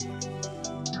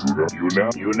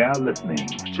You're now listening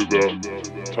to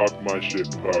the Talk My Shit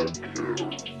podcast.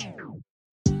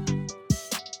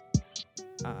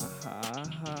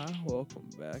 Welcome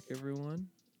back, everyone.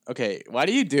 Okay, why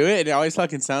do you do it? It always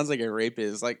fucking sounds like a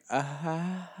rapist. Like,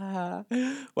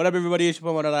 What up, everybody? It's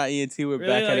your ENT. We're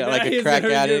back at it like a crack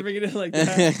addict. It like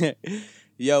that.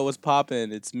 Yo, what's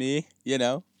poppin'? It's me,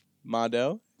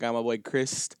 Mondo. Got my boy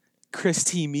Chris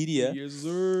T Media. Yes,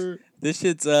 sir. This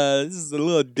shit's this is a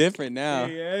little different now.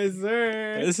 Yes,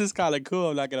 sir. This is kind of cool.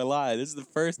 I'm not gonna lie. This is the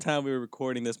first time we were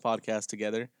recording this podcast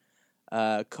together.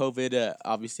 COVID,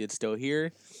 obviously, it's still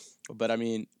here. But I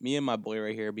mean, me and my boy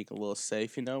right here being a little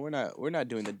safe, we're not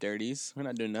doing the dirties. We're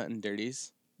not doing nothing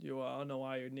dirties. Yo, I don't know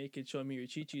why you're naked showing me your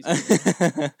chi-chis.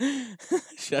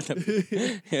 Shut up.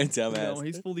 You're a dumbass. No,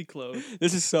 he's fully clothed.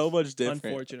 This is so much different.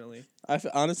 Unfortunately.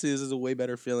 Honestly, this is a way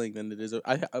better feeling than it is.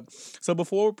 So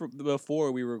before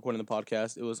we were recording the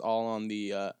podcast, it was all on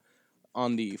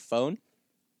the phone,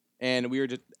 and we were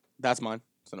just, that's mine.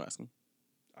 So I'm asking.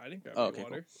 I didn't grab Okay,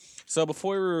 water. cool. So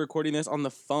before we were recording this on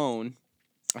the phone,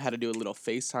 I had to do a little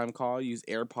FaceTime call, use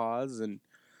AirPods, and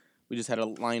we just had to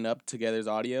line up together's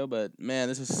audio. But man,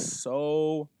 this is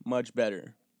so much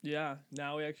better. Yeah,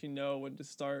 now we actually know when to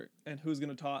start and who's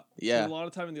going to talk. Yeah. 'Cause a lot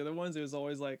of time in the other ones, it was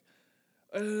always like,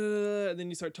 and then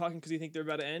you start talking because you think they're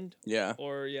about to end. Yeah.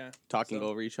 Or, yeah. Talking So,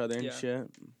 over each other and yeah. shit.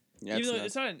 Yeah, Even though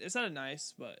nuts. it's not a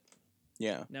nice, but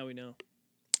Yeah. now we know.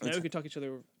 Now we could talk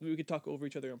over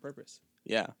each other on purpose.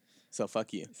 Yeah. So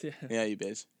fuck you. Yeah. Yeah, you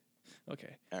bitch.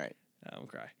 Okay. All right. I'm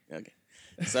cry. Okay.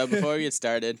 So before we get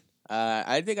started,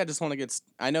 I think I just want to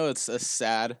I know it's a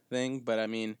sad thing, but I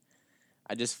mean,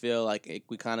 I just feel like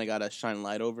we kind of got to shine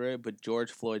light over it. But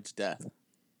George Floyd's death.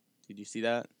 Did you see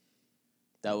that?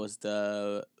 That was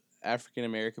the African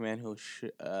American man who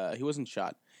he wasn't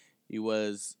shot. He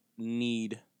was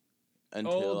kneed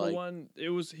until one. He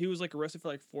was like arrested for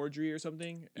like forgery or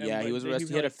something. And yeah, like, he was arrested.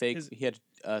 He had like, he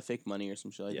had fake money or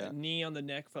some shit like that. Knee on the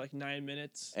neck for like 9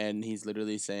 minutes. And he's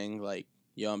literally saying like,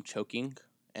 "Yo, I'm choking,"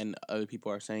 and other people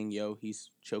are saying, "Yo,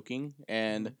 he's choking."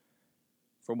 And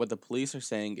from what the police are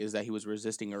saying is that he was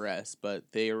resisting arrest, but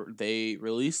they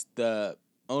released the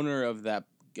owner of the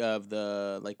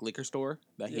like liquor store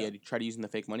that he had tried using the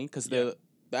fake money because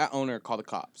that owner called the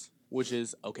cops, which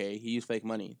is okay. He used fake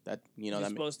money. That You're that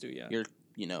supposed to, yeah. You're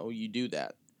you do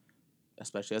that,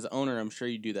 especially as an owner. I'm sure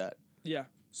you do that. Yeah.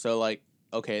 So like,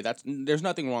 okay, there's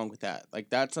nothing wrong with that. Like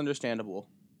that's understandable.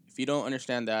 If you don't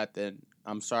understand that, then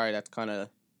I'm sorry. That's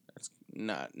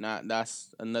not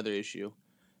that's another issue.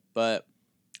 But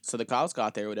so the cops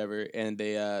got there, or whatever, and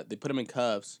they put him in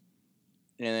cuffs,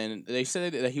 and they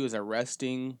said that he was that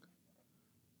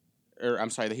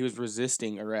he was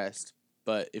resisting arrest.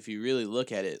 But if you really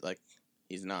look at it, like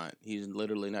he's not. He's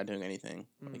literally not doing anything.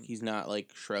 Like he's not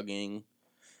like shrugging,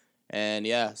 and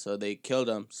yeah, so they killed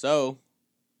him. So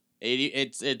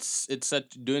it's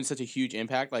doing such a huge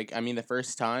impact. Like I mean, the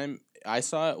first time I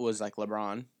saw it was like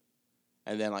LeBron.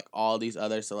 And then, like, all these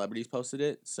other celebrities posted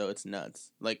it, so it's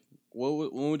nuts. Like, when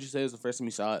would you say was the first time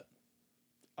you saw it?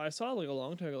 I saw it, like, a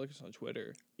long time ago, like, it's on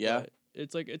Twitter. Yeah?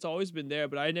 It's, like, it's always been there,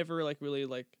 but I never, like, really,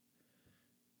 like...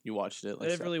 You watched it? Like,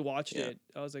 I never really watched it.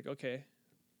 I was like, okay.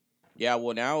 Yeah,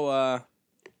 well,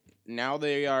 now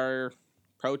they are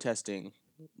protesting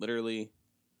literally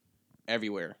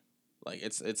everywhere. Like,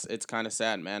 it's kind of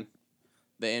sad, man.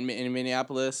 In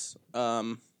Minneapolis,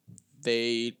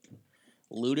 they...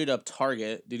 looted up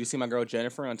Target. Did you see my girl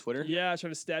Jennifer on Twitter? Yeah,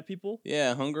 trying to stab people.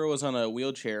 Yeah, homegirl was on a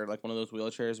wheelchair, like one of those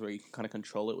wheelchairs where you can kind of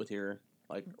control it with your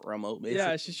like remote. Basically.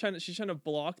 Yeah, she's trying to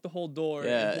block the whole door.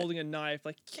 Yeah, and holding a knife.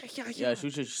 Like yeah, she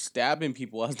was just stabbing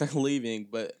people as they're leaving.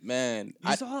 But man,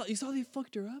 you saw they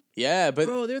fucked her up. Yeah, but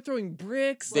bro, they're throwing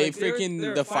bricks. They like,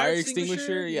 freaking the fire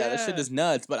extinguisher. Yeah, that shit is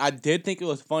nuts. But I did think it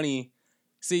was funny.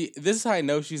 See, this is how I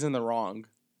know she's in the wrong.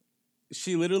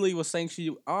 She literally was saying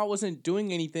I wasn't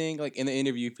doing anything. Like in the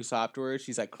interview, if you saw afterwards,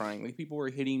 she's like crying. Like people were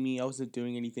hitting me. I wasn't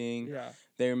doing anything. Yeah.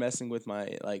 They were messing with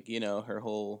my her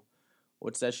whole,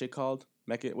 what's that shit called?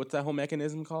 What's that whole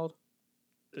mechanism called?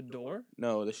 The door?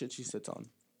 No, the shit she sits on.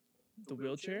 The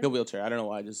wheelchair? The wheelchair. I don't know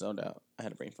why I just zoned out. I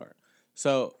had a brain fart.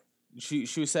 So she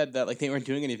said that like they weren't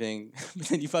doing anything, but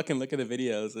then you fucking look at the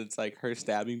videos. It's like her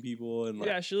stabbing people and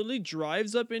like she literally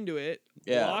drives up into it,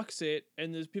 Yeah. blocks it,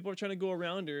 and there's people are trying to go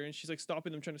around her, and she's like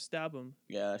stopping them, trying to stab them.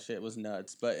 Yeah, shit was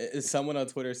nuts. But someone on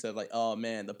Twitter said like, "Oh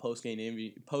man, the post game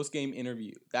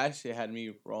interview, that shit had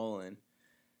me rolling."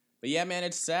 But yeah, man,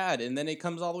 it's sad. And then it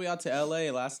comes all the way out to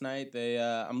L.A. Last night,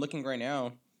 I'm looking right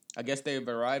now. I guess they've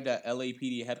arrived at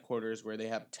LAPD headquarters where they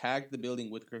have tagged the building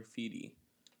with graffiti.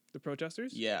 The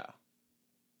protesters? Yeah.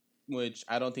 Which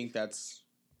I don't think that's...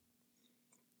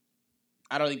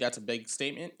 I don't think that's a big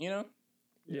statement, you know?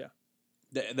 Yeah.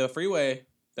 The freeway,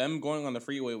 them going on the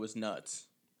freeway was nuts.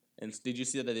 And did you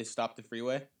see that they stopped the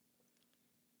freeway?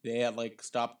 They had, like,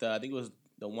 stopped, I think it was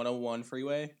the 101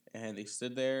 freeway, and they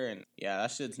stood there, and yeah,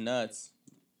 that shit's nuts.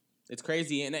 It's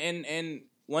crazy. And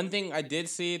one thing I did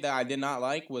see that I did not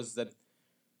like was that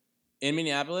in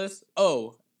Minneapolis,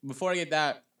 before I get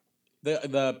that,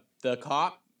 the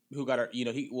cop who got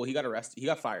he got arrested. He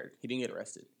got fired. He didn't get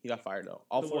arrested. He got fired though.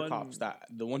 All four cops,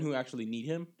 the one who actually need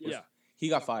him, he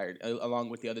got fired along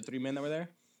with the other 3 men that were there.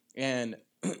 And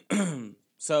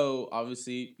so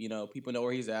obviously, people know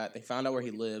where he's at. They found out where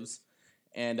he lives,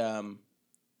 and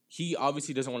he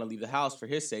obviously doesn't want to leave the house for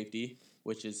his safety,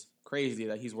 which is crazy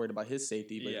that he's worried about his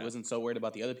safety, but he wasn't so worried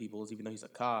about the other people's, even though he's a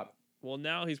cop. Well,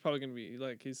 now he's probably gonna be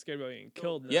he's scared about getting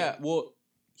killed. Now. Yeah, well,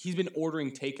 he's been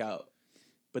ordering takeout,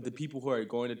 but the people who are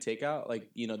going to takeout,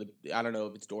 I don't know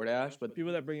if it's DoorDash, but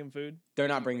people that bring him food, they're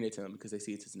not bringing it to him because they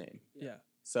see it's his name. Yeah.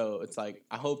 So it's like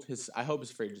I hope his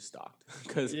fridge is stocked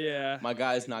because my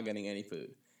guy's not getting any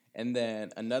food. And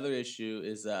then another issue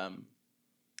is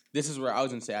this is where I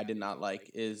was gonna say I did not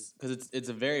like is because it's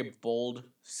a very bold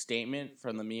statement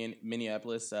from the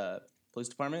Minneapolis police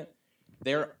department.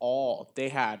 They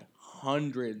had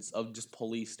hundreds of just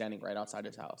police standing right outside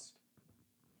his house.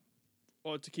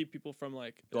 Oh, to keep people from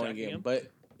going again. him?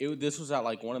 But this was at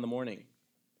 1 a.m,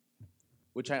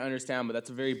 which I understand, but that's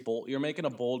a very bold. You're making a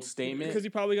bold statement because he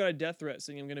probably got a death threat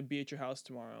saying I'm gonna be at your house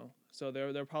tomorrow. So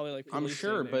they're probably I'm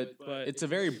sure, but it's a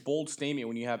very bold statement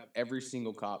when you have every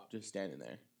single cop just standing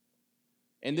there.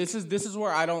 And this is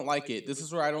where I don't like it. This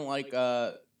is where I don't like.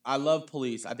 I love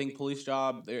police. I think police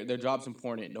job, their job's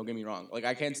important. Don't get me wrong.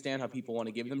 I can't stand how people want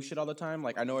to give them shit all the time.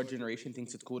 I know our generation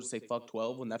thinks it's cool to say fuck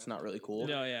 12 when that's not really cool.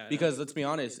 No, yeah. Because let's be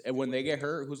honest, when they get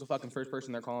hurt, who's the fucking first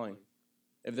person they're calling?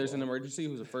 If there's an emergency,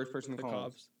 who's the first person they're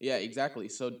calling? Cops. Yeah, exactly.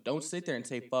 So don't sit there and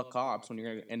say fuck cops when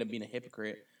you're gonna end up being a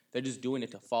hypocrite. They're just doing it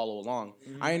to follow along.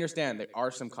 Mm-hmm. I understand there are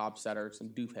some cops that are some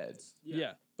doofheads.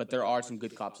 Yeah. But there are some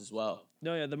good cops as well.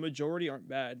 No, yeah, the majority aren't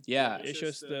bad. Yeah, it's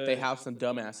just they have some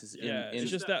dumbasses. It's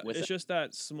just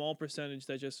that small percentage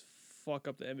that just fuck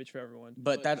up the image for everyone.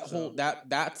 But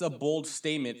that's a bold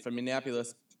statement from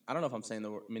Minneapolis. I don't know if I'm saying the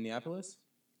word Minneapolis.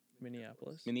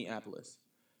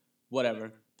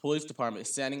 Whatever. Police department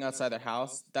is standing outside their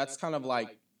house. That's kind of I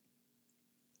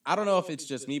don't know if it's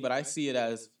just me, but I see it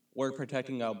as we're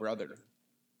protecting our brother.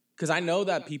 Because I know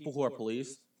that people who are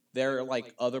police, they're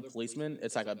other policemen.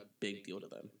 It's a big deal to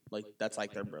them. That's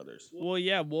their brothers. Well,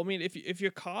 yeah. Well, I mean, if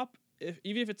your cop,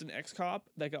 even if it's an ex-cop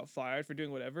that got fired for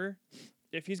doing whatever,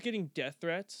 if he's getting death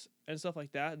threats and stuff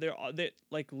like that, they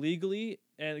legally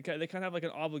and they kind of have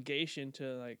an obligation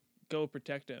to go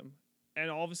protect him. And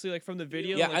obviously, from the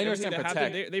video, yeah, I understand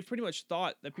protect. They pretty much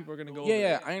thought that people are gonna go.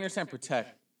 Yeah, I understand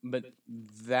protect, but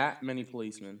that many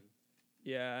policemen.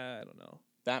 Yeah, I don't know.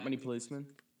 That many policemen,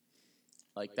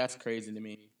 that's crazy to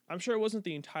me. I'm sure it wasn't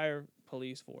the entire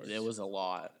police force. It was a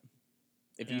lot.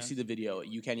 If you see the video,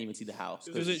 you can't even see the house.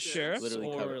 Was it sheriffs?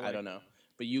 Literally covered. I don't know,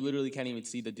 but you literally can't even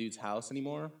see the dude's house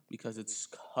anymore because it's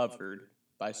covered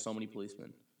by so many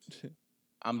policemen.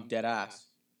 I'm dead ass.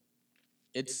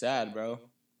 It's sad, bro.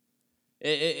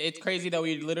 It's crazy that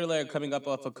we literally are coming up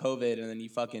off of COVID and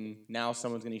then now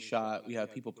someone's getting shot. We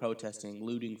have people protesting,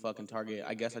 looting fucking Target.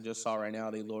 I guess I just saw right now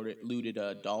they looted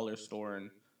a dollar store and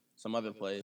some other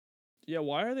place. Yeah,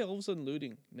 why are they all of a sudden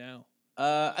looting now?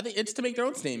 I think it's to make their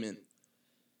own statement.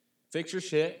 Fix your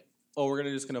shit, or we're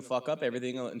just gonna fuck up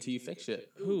everything until you fix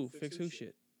shit. Who? Fix who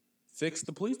shit? Fix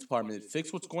the police department.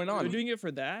 Fix what's going on. They're doing it for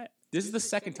that? This is the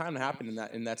second time it happened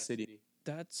in that city.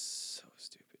 That's so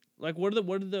stupid. What do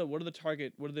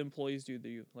the employees do to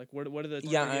you? What are the target,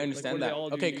 yeah, I understand that.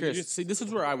 Okay, Chris, see, this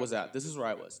is where I was at. This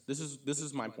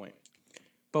is my point.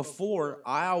 Before,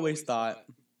 I always thought,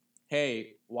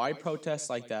 hey, why protest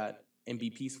like that and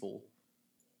be peaceful?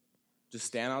 Just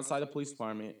stand outside the police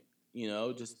department,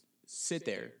 just sit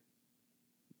there.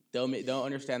 Don't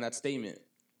understand that statement.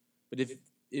 But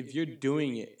if you're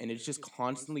doing it and it's just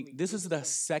constantly, this is the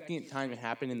second time it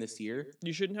happened in this year.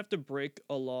 You shouldn't have to break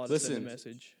a law to send a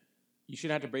message. You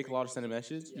shouldn't have to break a law to send a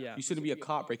message? Yeah. You shouldn't be a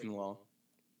cop breaking the law.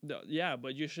 No, yeah,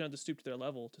 but you shouldn't have to stoop to their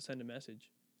level to send a message.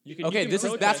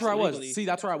 That's where I was. See,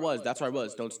 that's where I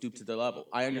was. Don't stoop to their level.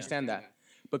 I understand that.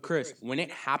 But Chris, when it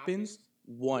happens,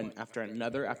 one after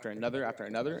another,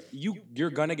 you're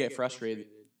gonna get frustrated.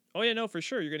 Oh yeah, no, for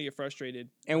sure, you're gonna get frustrated.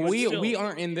 And we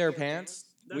aren't in their pants.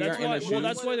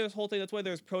 That's why there's whole thing. That's why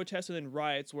there's protests and then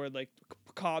riots where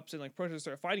cops and protesters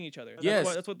start fighting each other.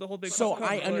 Yes, that's what the whole thing. So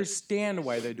I understand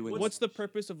why they're doing. What's the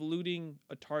purpose of looting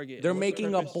a Target? They're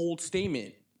making a bold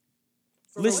statement.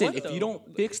 Listen, if you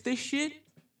don't fix this shit,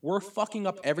 we're fucking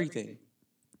up everything.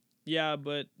 Yeah,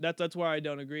 but that's why I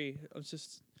don't agree. It's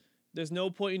just there's no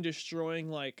point in destroying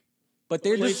like But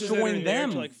they're places that are destroying there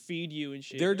them. to like feed you and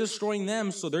shit. They're destroying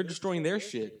them, so they're destroying their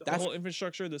shit. the That's whole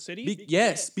infrastructure of the city.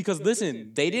 yes, because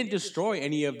listen, they didn't destroy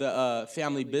any of the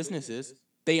family businesses.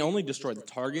 They only destroyed the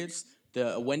Targets,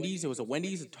 the Wendy's. It was a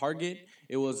Wendy's, a Target.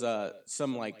 It was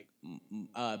some like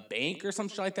bank or some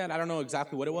shit like that. I don't know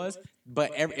exactly what it was,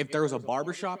 but if there was a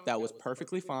barber shop that was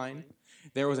perfectly fine,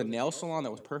 there was a nail salon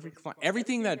that was perfectly fine.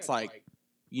 Everything that's like,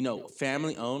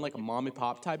 family owned, like a mom and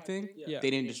pop type thing, Yeah. they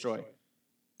didn't destroy.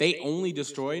 They only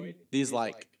destroyed these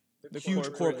like The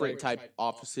huge corporate type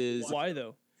offices. Why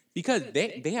though? Because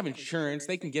they have insurance,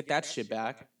 they can get that shit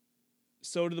back.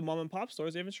 So do the mom and pop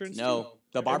stores. They have insurance too. No,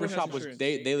 the Everyone has barbershop was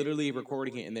insurance. they literally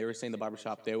recording it and they were saying the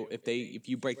barbershop if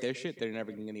you break their shit, they're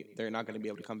not gonna be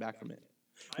able to come back from it.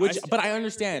 But I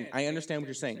understand what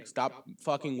you're saying. Stop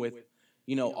fucking with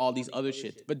all these other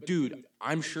shit. But dude,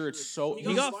 I'm sure it's so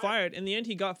He got fired. In the end,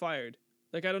 he got fired.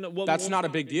 Like I don't know what. that's not a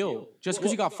big deal. Just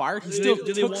because he got fired, he Do still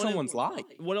they took want him- someone's life.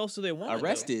 What else do they want? though?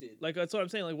 Arrested. Like that's what I'm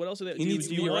saying. Like what else do they? He needs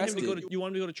to do you be want him to go arrested. to? You want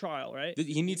him to go to trial, right?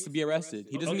 He needs to be arrested.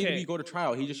 He doesn't need Okay. to go to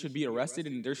trial. He just should be arrested,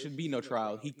 and there should be no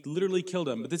trial. He literally killed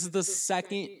him. But this is the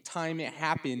second time it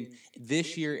happened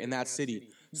this year in that city.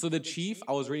 So the chief,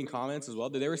 I was reading comments as well.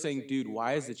 They were saying, dude,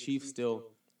 why is the chief still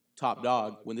top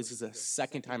dog when this is the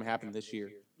second time it happened this year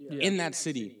in that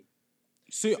city?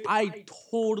 So I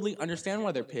totally understand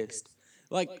why they're pissed.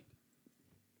 Like,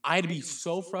 I'd be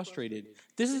so frustrated.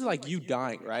 This is like you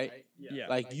dying, right? Yeah.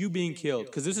 Like you being killed.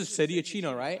 Because this is City of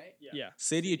Chino, right? Yeah.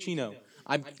 City of Chino.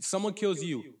 Someone kills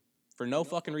you for no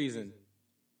fucking reason.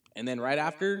 And then right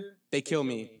after, they kill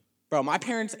me. Bro, my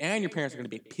parents and your parents are going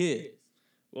to be pissed.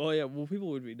 Well, yeah. Well, people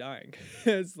would be dying.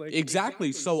 It's like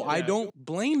Exactly. So I Yeah. don't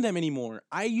blame them anymore.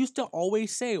 I used to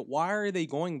always say, why are they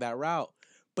going that route?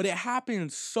 But it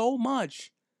happens so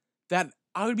much that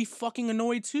I would be fucking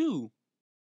annoyed too.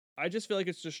 I just feel like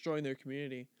it's destroying their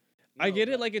community. I get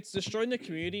it, like it's destroying the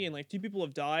community, and like 2 people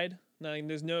have died. Like,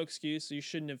 there's no excuse, so you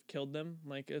shouldn't have killed them.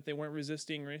 Like if they weren't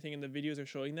resisting or anything, and the videos are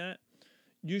showing that,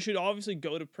 you should obviously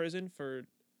go to prison for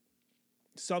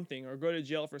something or go to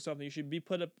jail for something. You should be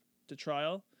put up to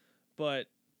trial, but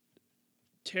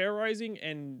terrorizing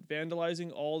and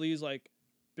vandalizing all these like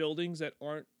buildings that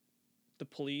aren't the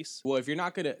police. Well, if you're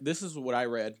not gonna, this is what I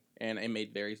read, and it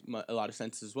made a lot of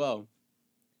sense as well.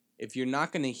 If you're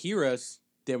not gonna hear us,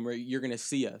 then you're gonna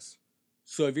see us.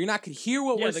 So if you're not gonna hear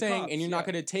what Yeah, we're the saying, cops, and you're not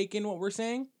yeah. gonna take in what we're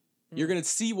saying, you're gonna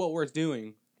see what we're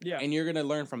doing, Yeah. and you're gonna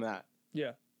learn from that.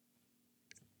 Yeah.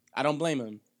 I don't blame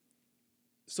them.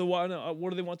 So what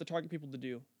do they want the Target people to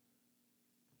do?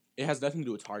 It has nothing to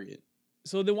do with Target.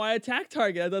 So then why attack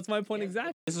Target? That's my point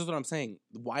exactly. This is what I'm saying.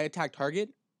 Why attack Target?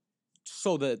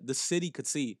 So the city could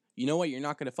see. You know what? You're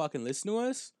not gonna fucking listen to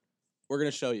us. We're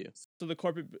gonna show you. So the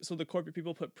corporate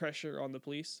people put pressure on the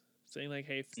police, saying like,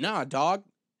 "Hey, Nah, dog.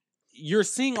 You're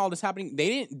seeing all this happening. They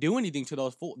didn't do anything to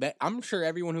those fools. I'm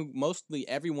sure mostly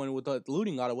everyone with the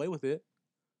looting got away with it.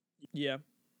 yeah."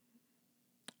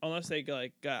 Unless they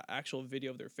got actual video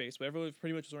of their face, but everyone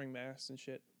pretty much was wearing masks and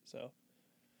shit. So,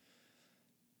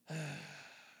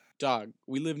 Dog,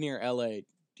 we live near LA.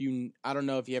 I don't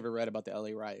know if you ever read about the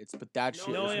LA riots, but that shit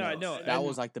No, was yeah, I nuts. know. That And-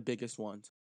 was like the biggest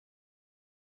ones.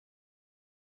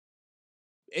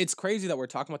 It's crazy that we're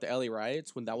talking about the LA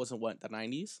riots when that wasn't the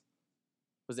 90s?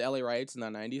 Was the LA riots in the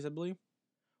 90s, I believe?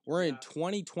 We're in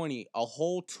 2020, a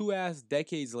whole 2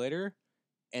 decades later,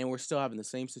 and we're still having the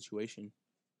same situation.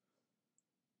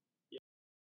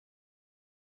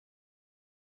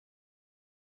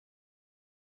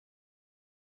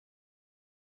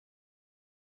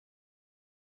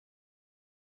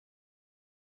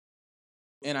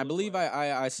 And I believe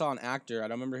I saw an actor. I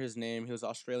don't remember his name. He was an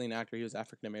Australian actor. He was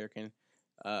African American.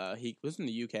 He was in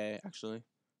the UK actually.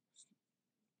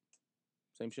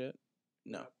 Same shit.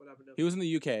 No, he was in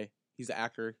the UK. He's an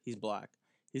actor. He's black.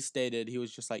 He stated he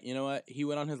was just like, you know what? He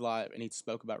went on his live and he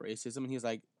spoke about racism. And he's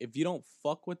like, if you don't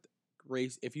fuck with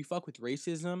race, if you fuck with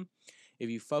racism, if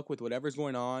you fuck with whatever's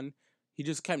going on, he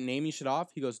just kept naming shit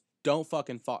off. He goes, don't fuck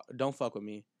with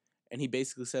me. And he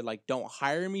basically said, like, don't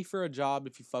hire me for a job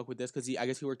if you fuck with this. Because I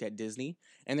guess he worked at Disney.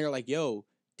 And they're like, yo,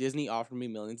 Disney offered me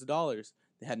millions of dollars.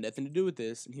 They had nothing to do with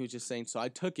this. And he was just saying, so I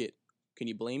took it. Can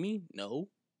you blame me? No.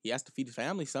 He has to feed his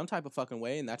family some type of fucking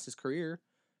way. And that's his career.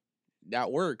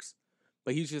 That works.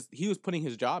 But he was putting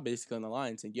his job basically on the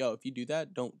line, saying, yo, if you do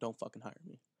that, don't fucking hire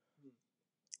me.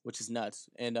 Which is nuts.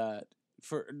 And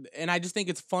I just think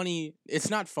it's funny.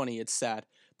 It's not funny, it's sad.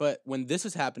 But when this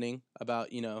is happening about,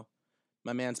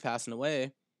 my man's passing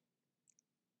away,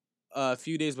 a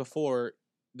few days before,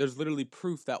 there's literally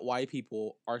proof that white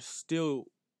people are still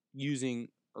using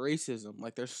racism.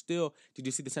 Like, there's still. Did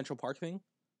you see the Central Park thing?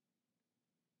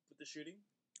 With the shooting?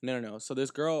 No. So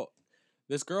this girl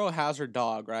has her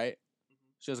dog, right?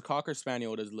 She has a cocker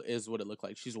spaniel. Is what it looked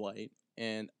like. She's white,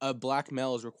 and a black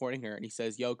male is recording her, and he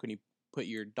says, "Yo, can you put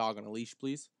your dog on a leash,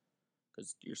 please?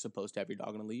 Because you're supposed to have your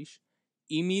dog on a leash."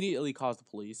 Immediately calls the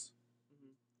police.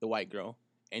 The white girl,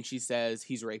 and she says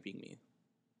he's raping me,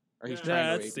 or he's trying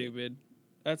to rape That's me. stupid.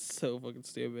 That's so fucking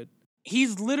stupid.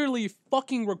 He's literally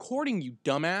fucking recording you,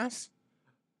 dumbass.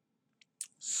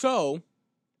 So,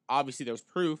 obviously, there was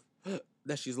proof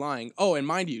that she's lying. Oh, and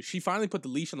mind you, she finally put the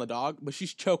leash on the dog, but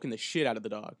she's choking the shit out of the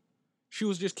dog. She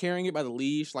was just carrying it by the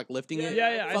leash, like lifting it.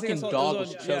 Yeah. I think Fucking I saw, dog it was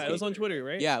was on, choking. yeah, it was on Twitter,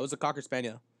 right? Yeah, it was a cocker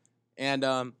spaniel, and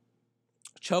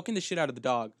choking the shit out of the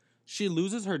dog. She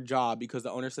loses her job because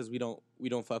the owner says we don't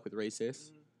fuck with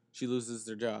racists. She loses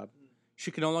their job.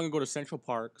 She can no longer go to Central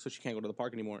Park, so she can't go to the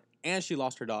park anymore. And she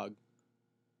lost her dog.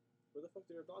 Where the fuck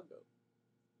did her dog go?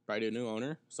 Probably a new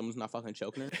owner. Someone's not fucking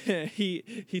choking her.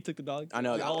 he took the dog. I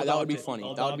know, that would be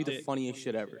funny. That would be the funniest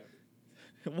shit ever.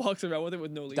 Walks around with it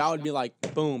with no leash. That would be like,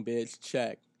 boom,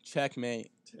 bitch,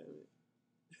 checkmate.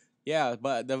 Yeah,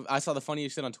 but I saw the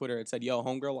funniest shit on Twitter. It said, yo,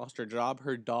 homegirl lost her job,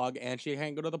 her dog, and she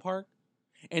can't go to the park.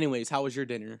 Anyways, how was your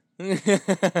dinner?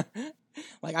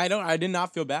 Like, I did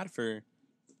not feel bad for her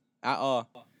at all.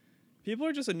 People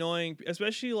are just annoying,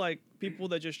 especially like people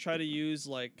that just try to use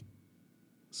like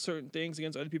certain things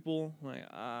against other people. Like,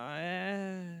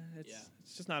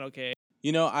 it's just not okay.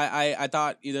 You know, I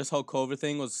thought this whole COVID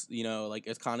thing was, you know, like,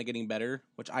 it's kind of getting better,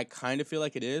 which I kind of feel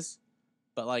like it is.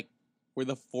 But, like, we're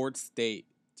the 4th state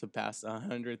to pass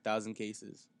 100,000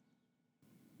 cases.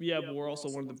 Yeah, but we're also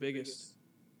one of the biggest.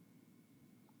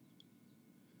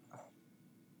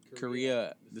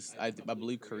 Korea, I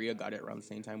believe Korea got it around the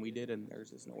same time we did, and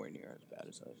theirs is nowhere near as bad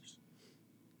as ours.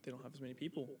 They don't have as many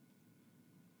people.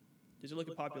 Just look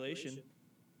at population.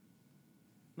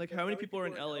 Like, how many people are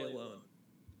in LA alone?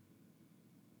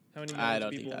 How many I millions of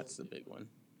don't people? think that's the big one.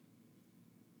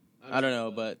 I don't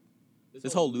know, but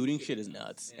this whole looting shit is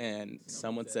nuts. And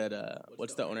someone said,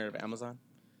 what's the owner of Amazon?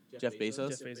 Jeff Bezos?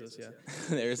 Jeff Bezos, yeah.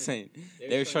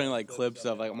 they were showing like clips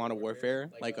of like Modern Warfare,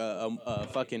 like a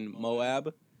fucking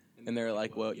Moab. And they're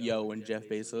like, well, yo, when Jeff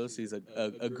Bezos sees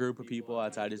a group of people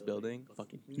outside his building,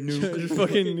 fucking Just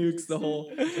fucking nukes the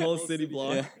whole city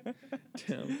block. Yeah.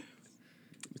 Damn.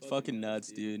 It's fucking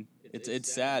nuts, dude.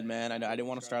 It's sad, man. I know I didn't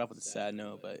want to start off with a sad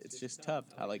note, but it's just tough.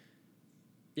 How like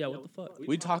Yeah, what the fuck?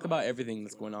 we talk about everything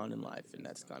that's going on in life, and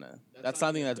that's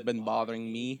something that's been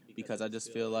bothering me because I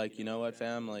just feel like, you know what,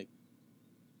 fam, like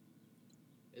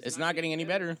it's not getting any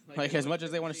better. Like, as much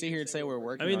as they want to sit here and say we're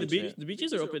working. I mean, on shit, the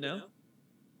beaches are open now.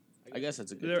 I guess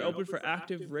that's a good. They're thing. open for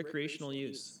active recreational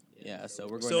use. Yeah, so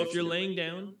we're going. So next if you're year. laying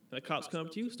down and the cops come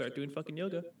up to you, start doing fucking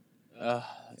yoga.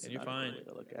 That's and you're not fine. A good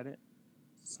way to look at it.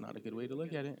 It's not a good way to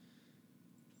look at it.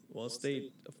 Well, stay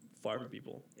far from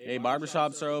people. Hey,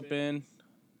 barbershops are open.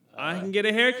 I can get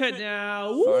a haircut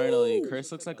now. Finally, Woo!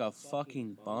 Chris looks like a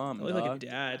fucking bum, I look dog. like a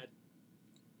dad.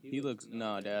 He looks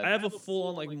Dad. I have a full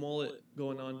on like mullet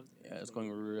going on. Yeah, it's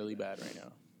going really bad right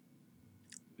now.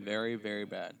 Very, very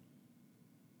bad.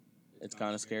 It's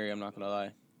kind of scary, I'm not gonna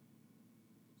lie.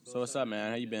 So what's up, man?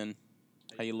 How you been?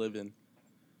 How you living?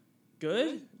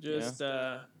 Good. Just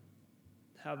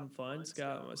having fun.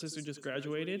 Scott, my sister just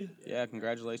graduated. Yeah,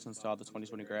 congratulations to all the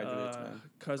 2020 graduates, man.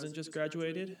 Cousin just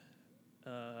graduated.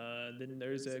 Then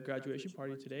there's a graduation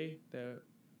party today that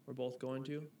we're both going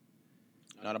to.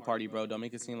 Not a party, bro. Don't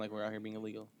make it seem like we're out here being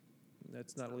illegal.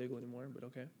 That's not illegal anymore, but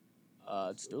okay.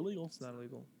 It's still legal. It's not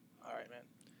illegal. All right, man.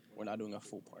 We're not doing a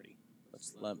full party.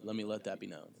 Let me let that be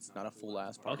known. It's not a full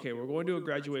ass party. Okay, we're going to a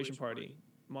graduation party.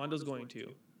 Mondo's going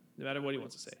to, no matter what he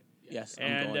wants to say. Yes, I'm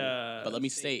And, going. But let me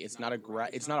state, it's not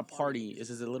a party. This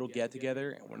is a little get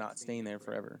together, and we're not staying there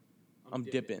forever. I'm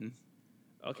dipping.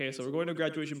 Okay, so we're going to a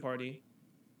graduation party,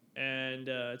 and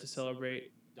to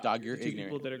celebrate Dog, you're the two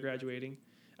ignorant. people that are graduating.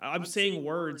 I'm saying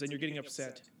words, and you're getting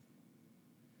upset.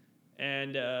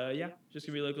 And yeah, just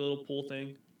gonna be like a little pool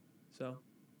thing. So.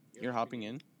 You're hopping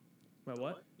in. My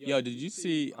what? Yo, did you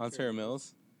see Ontario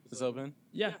Mills is open?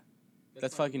 Yeah.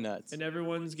 That's fucking nuts. And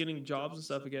everyone's getting jobs and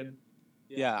stuff again.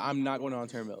 Yeah, I'm not going to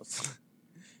Ontario Mills.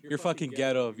 You're fucking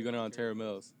ghetto if you're going to Ontario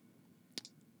Mills.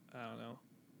 I don't know.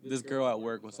 This girl at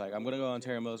work was like, I'm going to go to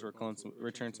Ontario Mills,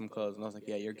 return some clothes. And I was like,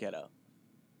 yeah, you're ghetto.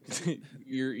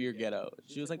 you're ghetto.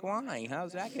 She was like, why?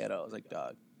 How's that ghetto? I was like,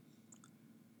 dog,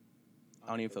 I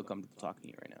don't even feel comfortable talking to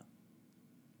you right now.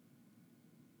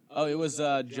 Oh, it was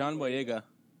John Boyega,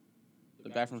 the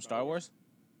guy from Star Wars.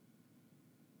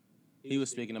 He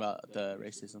was speaking about the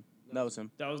racism. That was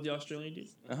him. That was the Australian dude?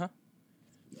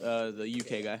 The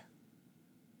UK guy.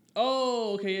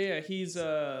 Oh, okay, yeah. He's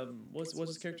what's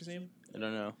his character's name? I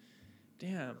don't know,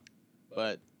 Damn.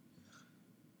 but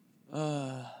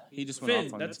he just went Finn.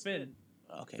 off on That's this. Finn.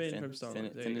 Okay, Finn Finn. from Star Finn,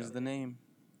 Wars. There Finn you is go. the name.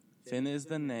 Finn is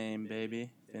the name,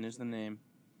 baby. Finn is the name.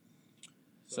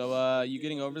 So, you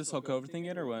getting over this whole COVID thing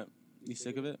yet, or what? You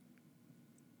sick of it?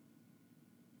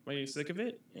 Are you sick of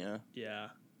it? Yeah. Yeah.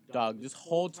 Dog, this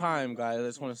whole time, guys, I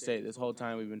just want to say, this whole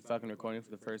time we've been fucking recording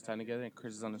for the first time together, and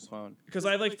Chris is on his phone. Because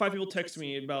I have like 5 people text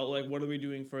me about like what are we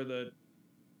doing for the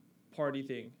party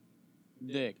thing.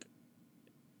 Dick.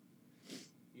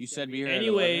 You said be here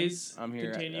Anyways, at 11. I'm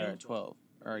here continue. at 12.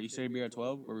 Or you said be here at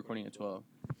 12? We're recording at 12.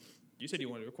 You said you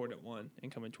wanted to record at 1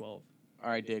 and come at 12. All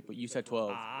right, Dick, but you said 12.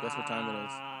 Guess what time it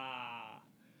is?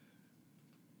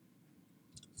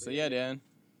 So, yeah, Dan.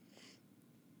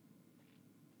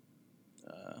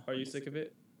 Are you sick of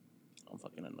it? I'm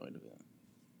fucking annoyed of it.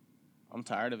 I'm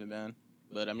tired of it, man.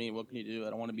 But, I mean, what can you do? I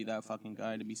don't want to be that fucking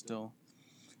guy to be still.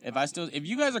 If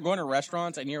you guys are going to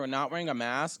restaurants and you're not wearing a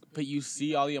mask, but you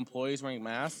see all the employees wearing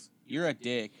masks, you're a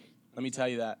dick. Let me tell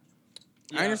you that.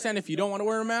 I understand if you don't want to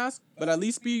wear a mask, but at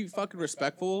least be fucking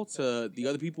respectful to the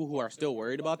other people who are still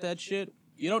worried about that shit.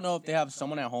 You don't know if they have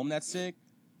someone at home that's sick.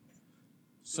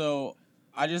 So,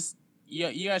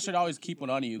 you guys should always keep one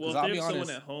on you. Well, if I'll they be have honest,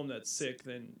 someone at home that's sick,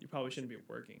 then you probably shouldn't be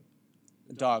working.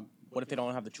 dog, what if they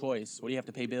don't have the choice? What do you have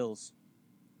to pay bills?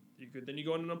 Then you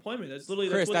go on unemployment. That's literally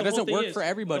Chris, that's what that the whole doesn't thing work is. for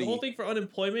everybody. The whole thing for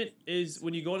unemployment is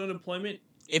when you go on unemployment.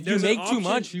 If you there's an make too option-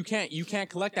 much, you can't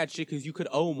collect that shit because you could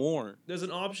owe more. There's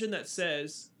an option that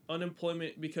says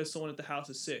unemployment because someone at the house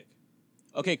is sick.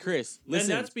 Okay, Chris,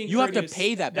 listen. And that's being You have to courteous.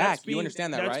 pay that That's back. being- You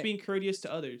understand that, That's right? being courteous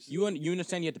to others. You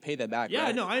understand you have to pay that back, Yeah,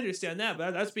 right? no, I understand that,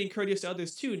 but that's being courteous to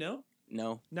others too. No,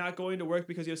 No, not going to work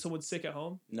because you have someone sick at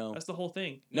home. no. That's the whole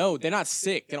thing. No, they're not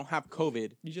sick. They don't have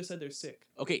COVID. You just said they're sick.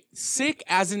 Okay, sick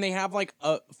as in they have like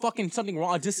a fucking something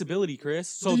wrong, a disability, Chris.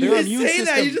 So You their didn't immune say system.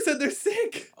 that. You just said they're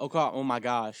sick. Oh god, oh my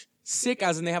gosh. Sick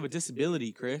as in they have a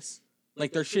disability, Chris.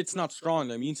 Like their shit's not strong,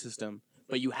 their immune system.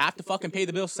 But you have to fucking pay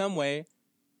the bill some way.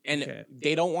 And Okay.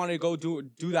 they don't want to go do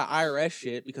that IRS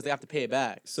shit because they have to pay it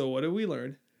back. So what did we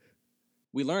learn?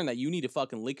 We learned that you need to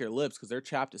fucking lick your lips because they're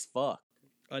chapped as fuck.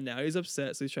 Now he's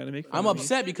upset, so he's trying to make fun I'm of me.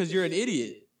 upset because you're an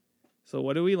idiot. So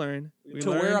what do we learn? We To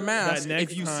wear a learned mask that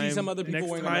if you see some other people next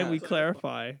wearing a time we mask.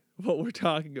 clarify what we're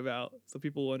talking about so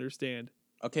people will understand.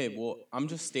 Okay, well, I'm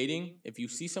just stating, if you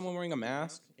see someone wearing a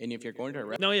mask, and if you're going to a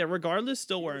restaurant, No, yeah, regardless,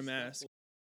 still wear a mask.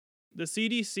 The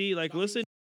CDC,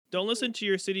 don't listen to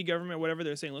your city government, whatever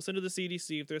they're saying. Listen to the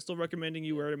CDC. If they're still recommending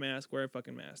you wear a mask, wear a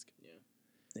fucking mask.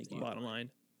 thank you. Bottom line.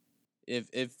 If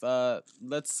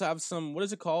let's have some, what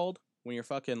is it called when you're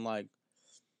fucking like,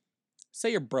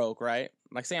 say you're broke, right?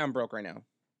 Like say I'm broke right now.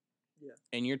 Yeah.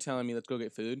 And you're telling me let's go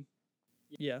get food,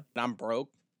 Yeah. and I'm broke.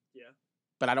 Yeah.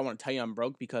 But I don't want to tell you I'm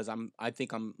broke because I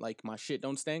think I'm like my shit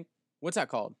don't stink. What's that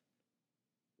called?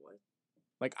 What?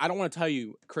 Like I don't want to tell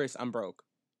you, Chris, I'm broke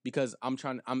because I'm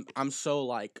so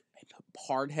like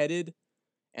hard headed,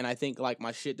 and I think like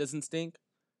my shit doesn't stink.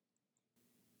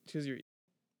 Because you're.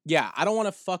 Yeah, I don't want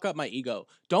to fuck up my ego.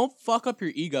 Don't fuck up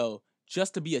your ego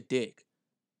just to be a dick.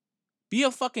 Be a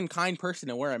fucking kind person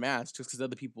and wear a mask just because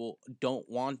other people don't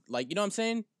want, like, you know what I'm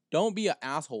saying? Don't be an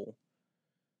asshole.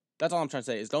 That's all I'm trying to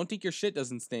say is don't think your shit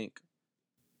doesn't stink.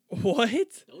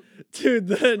 What? Dude,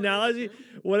 the analogy,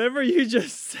 whatever you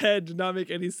just said did not make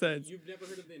any sense. You've never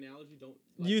heard of the analogy? Don't.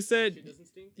 You said shit doesn't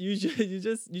stink? you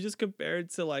just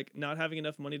compared to like not having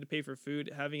enough money to pay for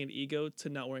food, having an ego, to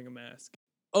not wearing a mask.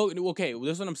 Oh, okay. Well,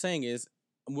 that's what I'm saying is,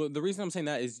 well, the reason I'm saying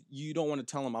that is you don't want to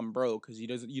tell him I'm broke because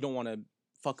you don't want to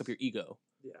fuck up your ego.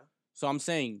 Yeah. So I'm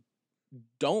saying,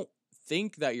 don't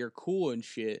think that you're cool and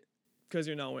shit. Because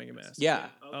you're not wearing a mask. Yeah.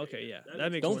 Okay, yeah.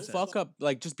 That makes more Don't sense. fuck up.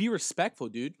 Like, just be respectful,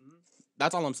 dude.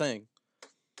 That's all I'm saying.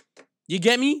 You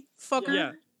get me, fucker?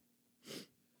 Yeah.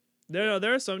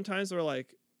 There are some times where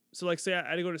like, so like say I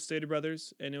had to go to Stater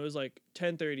Brothers and it was like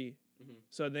 10:30,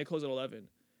 so they close at 11,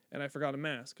 and I forgot a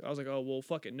mask. I was like, oh well,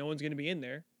 fuck it, no one's gonna be in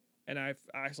there, and I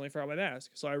accidentally forgot my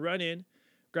mask. So I run in,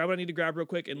 grab what I need to grab real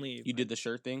quick, and leave. You did the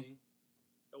shirt thing?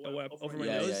 Over my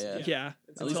Yeah, nose. yeah, Yeah.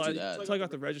 At least do that. Until I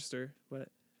got the register, but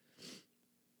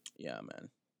Yeah, man.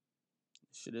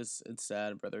 Shit is, it's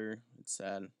sad, brother. It's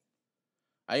sad.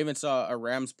 I even saw a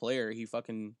Rams player. He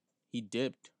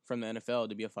dipped from the NFL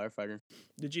to be a firefighter.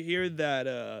 did you hear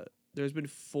that there's been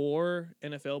 4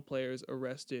 NFL players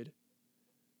arrested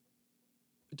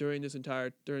during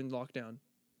lockdown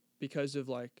because of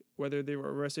like whether they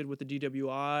were arrested with the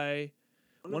DWI.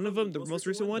 One of them, the most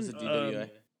recent one, Was it DWI?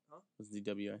 Was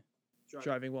DWI?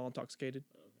 driving while intoxicated.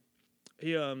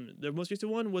 He the most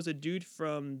recent one was a dude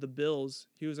from the Bills.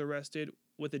 He was arrested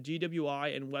with a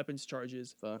GWI and weapons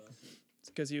charges Fuck.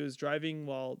 because he was driving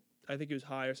while I think he was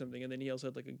high or something, and then he also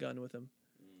had like a gun with him.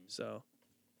 So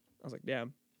I was like,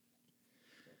 damn.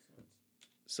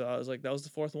 So I was like, that was the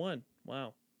fourth one.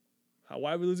 Wow.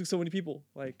 Why are we losing so many people?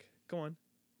 Like, come on.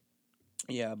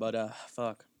 Yeah, but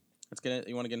fuck. Let's get it.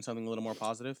 You want to get into something a little more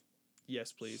positive?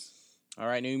 Yes, please. All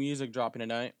right, new music dropping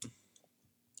tonight.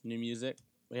 New music.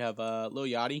 We have Lil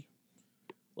Yachty.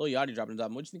 Lil Yachty dropping his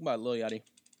album. What do you think about Lil Yachty?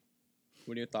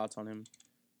 What are your thoughts on him?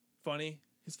 Funny.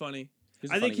 He's funny.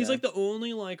 He's a I think funny he's guy. like the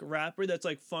only like rapper that's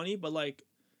like funny, but like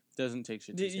Doesn't take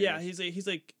shit too serious. yeah,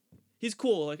 he's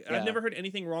cool. Like Yeah. I've never heard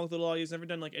anything wrong with Lil Yachty. He's never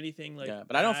done like anything like. Yeah,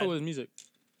 but I don't bad. fuck with his music.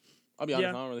 I'll be honest, Yeah.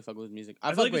 I don't really fuck with his music. I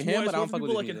I feel fuck like with it's him, more, but it's I more don't for fuck with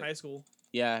people his like music. in high school.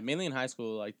 Yeah, mainly in high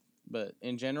school, like, but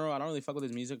in general, I don't really fuck with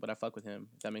his music, but I fuck with him.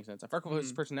 If that makes sense. I fuck with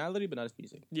his personality, but not his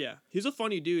music. Yeah, he's a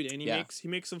funny dude, and Yeah. he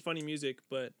makes some funny music,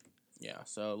 but Yeah.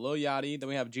 So Lil Yachty, then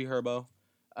we have G Herbo.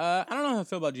 I don't know how I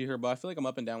feel about G Herbo. I feel like I'm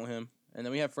up and down with him. And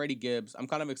then we have Freddie Gibbs. I'm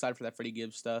kind of excited for that Freddie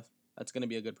Gibbs stuff. That's gonna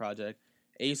be a good project.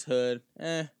 Ace Hood,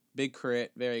 Big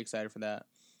Crit, very excited for that.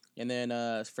 And then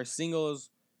for singles,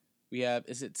 we have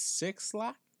Six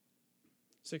Lack?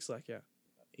 6 Lack, yeah.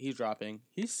 He's dropping.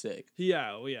 He's sick.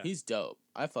 Oh yeah. He's dope.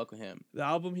 I fuck with him. The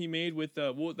album he made with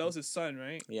that was his son,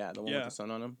 right? Yeah, the one Yeah. with the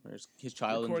son on him. Or his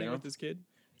child in Recording general. with his kid.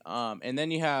 And then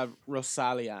you have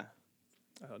Rosalia.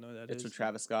 I don't know who that It's is. with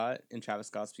Travis Scott, and Travis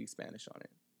Scott speaks Spanish on it.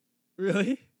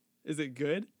 Really? Is it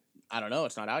good? I don't know.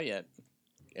 It's not out yet.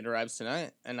 It arrives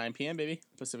tonight at 9 p.m., baby.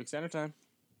 Pacific Standard Time.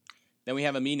 Then we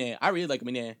have Amine. I really like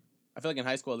Amine. I feel like in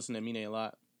high school I listened to Amine a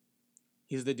lot.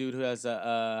 He's the dude who has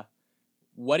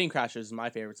Wedding Crashers is my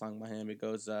favorite song by him. It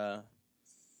goes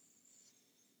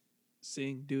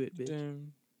Sing, do it, bitch.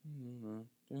 dun,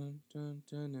 dun, dun,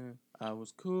 dun, dun. I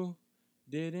was cool,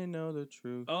 didn't know the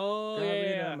truth. Oh Got rid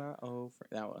yeah. of my old friend.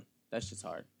 That one. That's just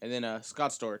hard. And then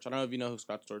Scott Storch. I don't know if you know who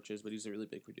Scott Storch is, but he's a really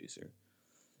big producer.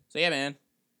 So yeah, man.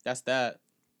 That's that.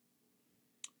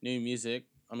 New music.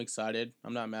 I'm excited.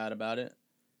 I'm not mad about it.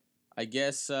 I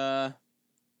guess and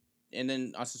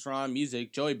then since we're on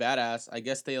music, Joey Badass, I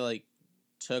guess they like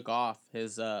took off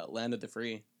his Land of the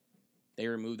Free. They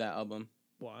removed that album.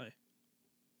 Why?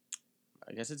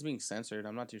 I guess it's being censored.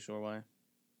 I'm not too sure why.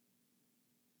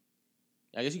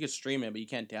 I guess you could stream it, but you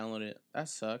can't download it. That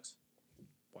sucks.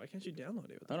 Why can't you download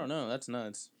it? I don't know. That's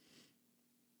nuts.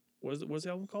 What's the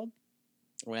album called?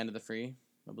 Land of the Free,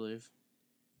 I believe.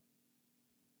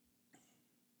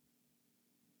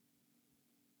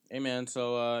 Hey man,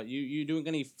 so you doing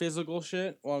any physical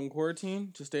shit while in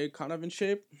quarantine to stay kind of in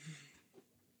shape?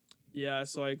 Yeah,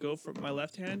 so I go from my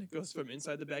left hand goes from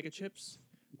inside the bag of chips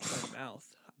to my mouth.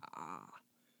 Ah.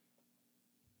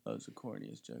 That was the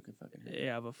corniest joke I fucking heard.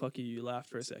 Yeah, but fuck you. You laughed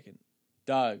for a second.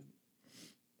 Dog,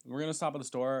 we're gonna stop at the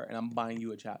store and I'm buying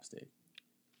you a chapstick.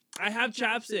 I have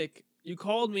chapstick. You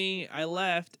called me. I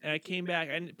left, and I came back.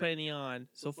 I didn't put any on.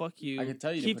 So fuck you. I can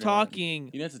tell you. Keep didn't put it on. talking.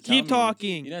 You didn't have to tell Keep me.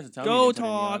 talking. You didn't have to tell me. Go you didn't put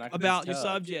any on. talk I could about just your tell.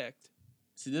 subject.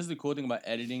 See, this is the cool thing about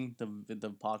editing the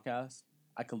podcast.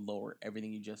 I could lower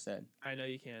everything you just said. I know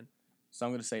you can, So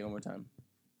I'm gonna say it one more time.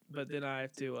 but then I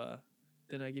have to.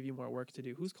 Then I give you more work to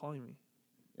do. Who's calling me?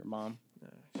 Your mom.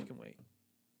 She can wait.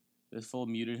 This fool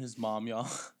muted his mom, y'all.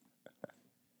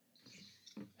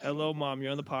 Hello, Mom.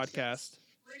 You're on the podcast.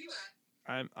 Where you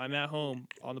at? I'm at home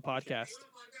on the podcast. You're on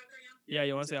the podcast right now? Yeah,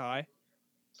 you want to say hi?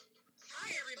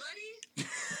 Hi, everybody.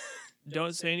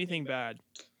 Don't say anything bad.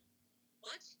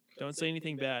 What? Don't say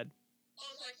anything bad. Oh,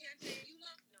 so I can't say you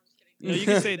love? No, I'm just kidding. No, you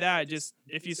can say that. Just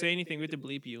if you say anything, we have to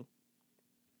bleep you.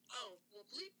 Oh, well,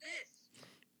 bleep this.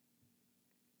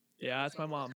 Yeah, that's my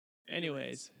mom.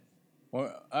 Anyways,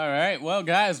 Well, all right. Well,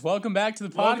 guys, welcome back to the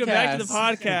podcast. welcome back to the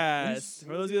podcast.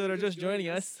 For those of you that are just joining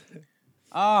us,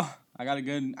 Ah, I got a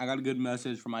good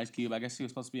message from Ice Cube. I guess he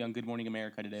was supposed to be on Good Morning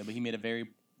America today, but he made a very,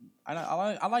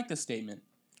 I like this statement.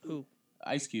 who?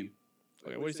 Ice Cube.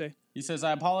 Okay, what do you say? He says,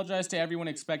 I apologize to everyone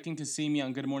expecting to see me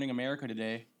on Good Morning America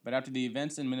today, but after the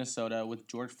events in Minnesota with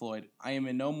George Floyd, I am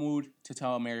in no mood to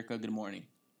tell America good morning.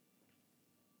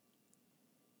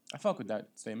 I fuck with that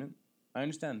statement. I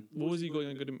understand. What was he going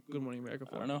on Good Morning America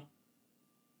for? I don't know.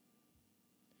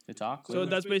 To talk? So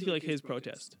that's basically like his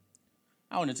protest.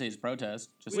 I wouldn't say it's protest.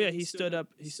 Just Well, yeah, he stood up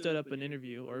an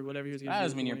interview or whatever he was going to do. that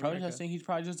doesn't mean with you're Good Morning America. protesting. He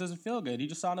probably just doesn't feel good. He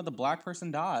just saw another black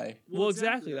person die. Well,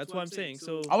 exactly. That's what I'm saying.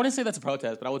 So I wouldn't say that's a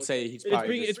protest, but I would say he's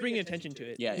probably it's bringing attention to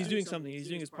it. Yeah, he's yeah. doing something. He's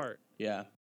doing his part. yeah.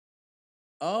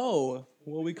 Oh,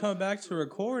 well, we come back to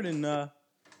record and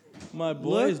my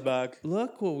boy's back.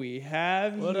 Look what we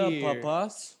have What up,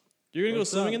 papas? You're gonna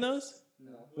What's go swimming up? in those?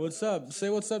 What's up? Say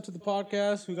what's up to the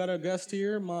podcast. We got our guest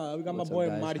here. We got What's my boy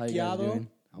up, guys? How you guys Marquiado, doing?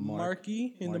 I'm Mark.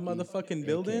 Marky in the Marky, motherfucking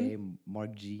building. AKA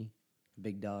Mark G.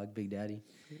 Big dog, big daddy.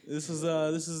 This is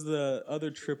the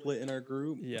other triplet in our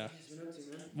group. Yeah.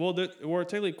 Well, we're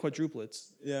technically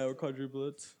quadruplets. Yeah, we're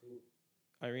quadruplets.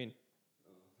 Irene.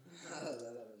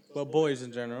 But boys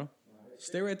in general.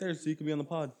 Stay right there so you can be on the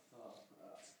pod.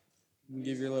 You can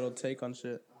give your little take on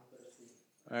shit.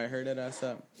 Alright, hurry that ass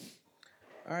up.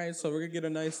 Alright, so we're gonna get a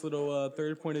nice little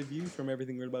third point of view from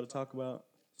everything we're about to talk about.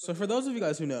 So for those of you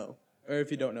guys who know, or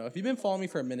if you don't know, if you've been following me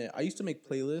for a minute, I used to make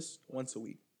playlists once a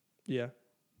week. Yeah.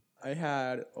 I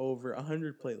had over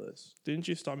 100 playlists. Didn't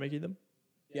you stop making them?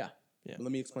 Yeah. Yeah.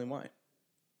 Let me explain why.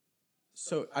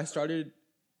 So I started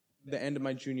the end of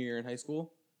my junior year in high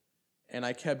school, and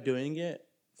I kept doing it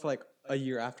for like a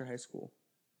year after high school.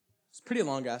 It's a pretty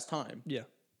long ass time. Yeah.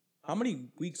 How many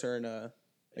weeks are in a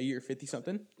year? 50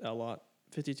 something? A lot.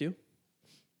 52?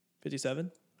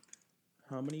 57?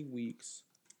 How many weeks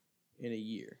in a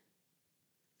year?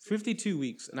 52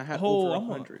 weeks, and I had Oh, over I'm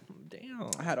 100. Damn.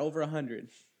 I had over 100.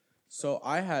 So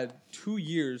I had 2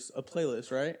 years of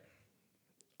playlists, right?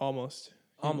 Almost.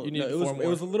 Almost. You No, need it was four it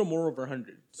was a more. little more over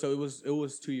 100. So it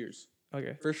was 2 years.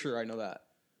 Okay. For sure, I know that.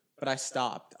 But I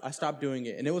stopped. I stopped doing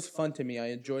it, and it was fun to me. I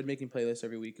enjoyed making playlists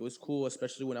every week. It was cool,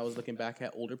 especially when I was looking back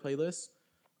at older playlists.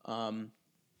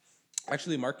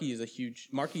 Actually, Marky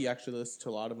actually listens to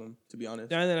a lot of them, to be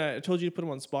honest. And then I told you to put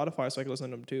them on Spotify so I could listen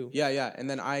to them too. Yeah. And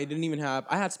then I had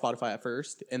Spotify at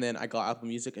first, and then I got Apple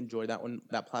Music, enjoyed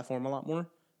that platform a lot more.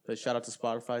 But shout out to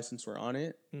Spotify since we're on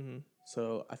it. Mm-hmm.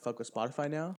 So I fuck with Spotify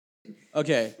now.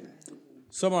 Okay.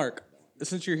 So Mark,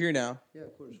 since you're here now, Yeah,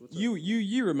 of course. What's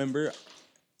you remember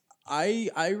I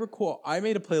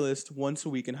made a playlist once a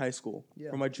week in high school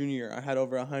for my junior year. I had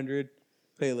over 100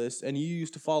 playlists, and you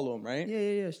used to follow them, right?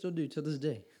 Yeah. Still do till this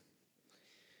day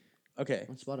Okay.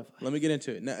 on Spotify. Let me get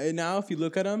into it. Now if you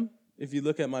look at them, if you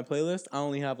look at my playlist, I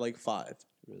only have like 5.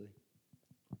 Really?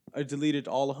 I deleted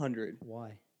all 100.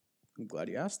 Why? I'm glad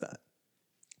you asked that.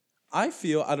 I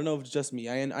don't know if it's just me.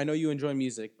 I know you enjoy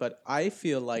music, but I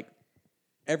feel like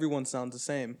everyone sounds the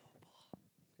same.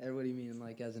 What do you mean,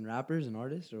 like as in rappers and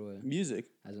artists, or what? Music.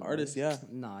 As an Artists, artist? yeah.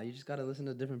 Nah, you just gotta listen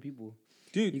to different people.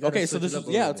 Dude, You gotta okay, so switch this it is, up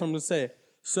a yeah, little that's what I'm bit. going to say.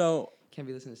 So Can't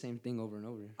be listening to the same thing over and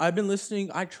over. I've been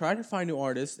listening. I try to find new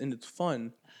artists, and it's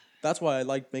fun. That's why I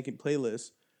like making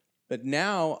playlists. But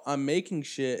now I'm making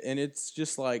shit, and it's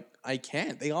just like I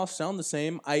can't. They all sound the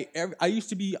same. I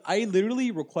literally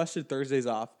requested Thursdays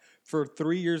off for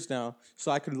 3 years now,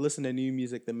 so I could listen to new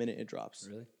music the minute it drops.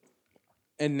 Really?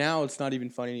 And now it's not even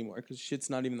fun anymore because shit's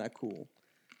not even that cool.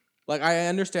 Like I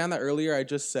understand that earlier I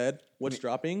just said what's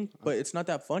dropping, but it's not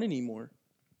that fun anymore.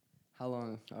 How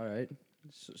long? All right.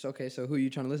 So who are you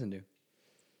trying to listen to?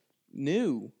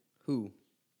 New. Who?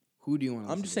 Who do you want to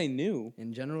listen I'm just to? saying new.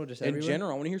 In general, just In everywhere?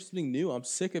 general, I want to hear something new. I'm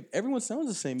sick of everyone sounds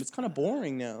the same. It's kind of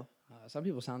boring now. Some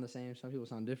people sound the same. Some people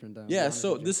sound different, though. Yeah,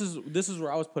 so this is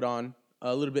where I was put on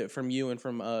a little bit from you and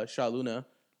from Sha Luna.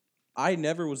 I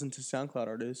never was into SoundCloud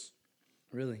artists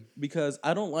Really? because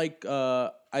I don't like.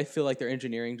 I feel like their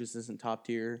engineering just isn't top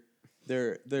tier.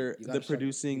 The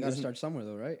producing. You gotta isn't- start somewhere,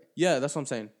 though, right? Yeah, that's what I'm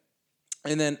saying.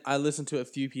 And then I listened to a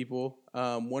few people.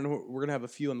 We're gonna have a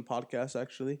few on the podcast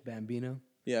actually. Bambino.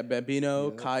 Yeah, Bambino,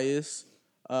 Yep. Caius.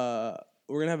 We're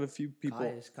gonna have a few people.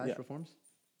 Caius Yeah. performs?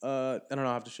 I don't know. I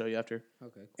will have to show you after.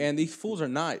 Okay. Cool. And these fools are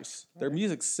nice. Their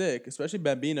music's sick, especially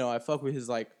Bambino. I fuck with his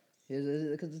like.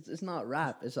 Because it's not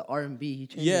rap. It's an R&B. He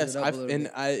changes Yes, it up a little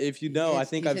bit. if you know, I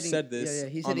think He's I've hitting- said this Yeah,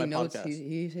 he's on my hitting notes. podcast.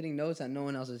 He's hitting notes that no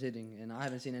one else is hitting, and I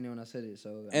haven't seen anyone else hit it.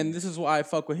 So And this is why I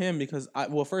fuck with him because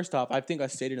first off, I think I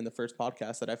stated in the first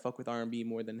podcast that I fuck with R&B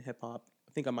more than hip hop.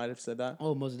 I think I might have said that.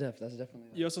 oh, most def. That's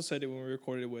definitely You also said it when we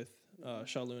recorded it with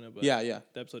Sha Luna, but Yeah.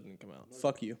 the episode didn't come out.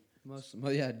 Fuck you. most.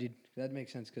 Well, yeah, dude, that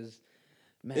makes sense because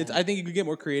man, I think you could get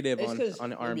more creative it's on 'cause,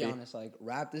 on I'll R&B. be honest, like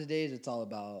rap these days, it's all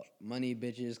about money,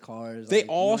 bitches, cars. They like,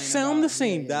 you all ain't sound about- the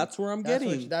same. That's where I'm That's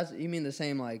getting. That's you mean the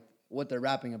same like what they're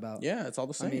rapping about? Yeah, it's all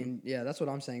the I same. mean, yeah, that's what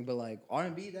I'm saying. But like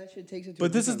R&B, that shit takes it to. But a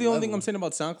this is different the only thing level. I'm saying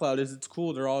about SoundCloud is it's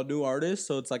cool. They're all new artists,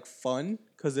 so it's like fun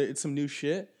because it's some new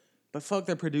shit. But fuck,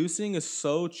 their producing is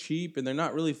so cheap, and they're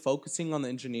not really focusing on the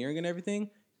engineering and everything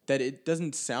that it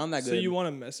doesn't sound that good. So you want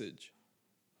a message?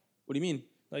 What do you mean?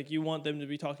 Like you want them to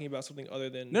be talking about something other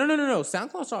than No.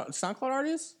 SoundCloud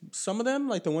artists, some of them,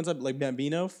 like the ones that like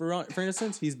Bambino, for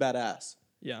instance, he's badass.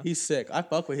 yeah. He's sick. I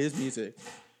fuck with his music.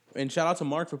 And shout out to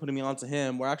Mark for putting me on to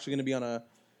him. We're actually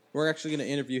gonna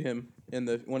interview him in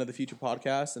one of the future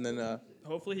podcasts, and then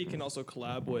hopefully he can also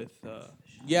collab with.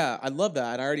 Yeah, I love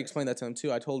that. And I already explained that to him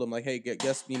too. I told him like, hey,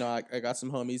 guess I got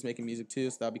some homies making music too,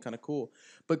 so that'd be kind of cool.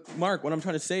 But Mark, what I'm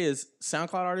trying to say is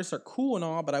SoundCloud artists are cool and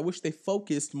all, but I wish they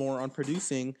focused more on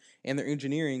producing and their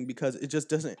engineering because it just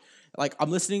doesn't. Like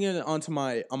I'm listening it onto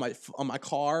on my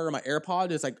car or my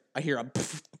AirPod. It's like I hear a.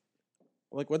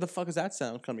 Like where the fuck is that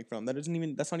sound coming from? That's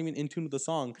not even in tune with the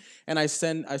song. And I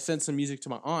sent some music to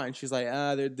my aunt. And she's like,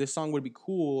 this song would be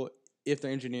cool if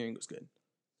their engineering was good.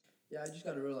 Yeah, I just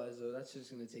gotta realize though that's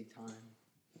just gonna take time.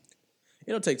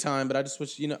 It'll take time, but I just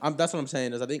wish that's what I'm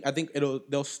saying is I think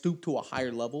they'll stoop to a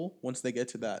higher level once they get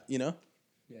to that. Yeah,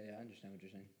 I understand what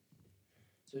you're saying.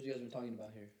 So what you guys been talking about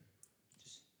here?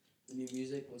 Just new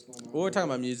music. What's going on? Well, we're talking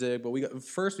about music, but we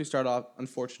start off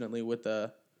unfortunately with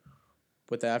the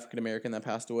African American that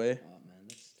passed away. Oh man,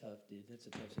 that's tough, dude. That's a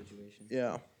tough situation.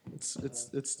 Yeah, it's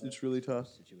really tough.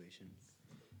 Situation.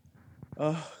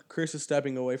 Chris is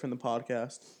stepping away from the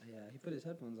podcast. Yeah, he put his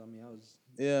headphones on me. I was.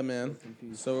 Yeah, man. So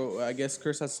confused. So I guess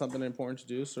Chris has something important to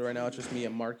do. So right now it's just me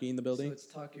and Marky in the So building. let's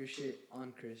talk your shit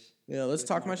on Chris. Yeah, let's With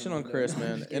talk my Marky shit in on the Chris,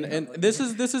 building. man. And this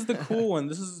is the cool one.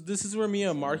 This is where me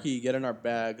and Marky get in our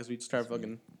bag because we just start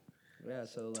fucking Yeah,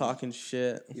 so like, talking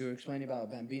shit. You were explaining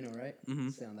about Bambino, right?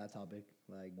 Mhm. Stay on that topic.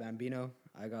 Like Bambino,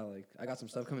 I got some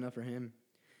stuff coming up for him,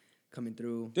 coming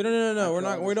through. No. After We're all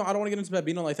not. this- We don't. I don't want to get into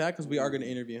Babino like that because we are going to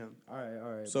interview him. All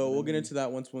right. So but we'll I get mean, into that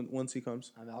once he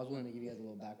comes. I was willing to give you guys a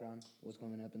little background. What's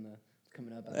coming up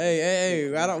after Hey!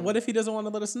 this I don't. What quarantine. if he doesn't want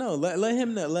to let us know? Let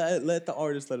him know. Let the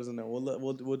artist let us know.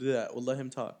 We'll do that. We'll let him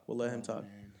talk. We'll let him talk.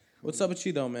 Man. What's up with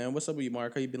you though, man? What's up with you,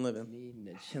 Mark? How you been living?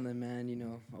 Me, chilling, man. You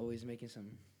know, always making some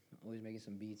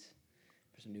beats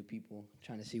for some new people.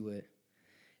 Trying to see what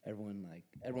everyone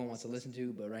wants to listen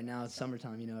to. But right now it's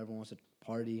summertime. You know, everyone wants to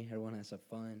party. Everyone has some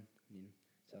fun.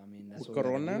 So I mean, that's With what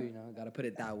we gotta Corona? do. You know, gotta put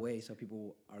it that way so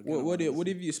people are. What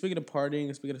have you? Speaking of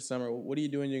partying, speaking of summer, what are you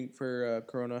doing for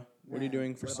Corona? What are you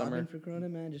doing for What have I summer? been for Corona,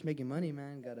 man? Just making money,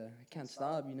 man. I can't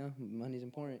stop. You know, money's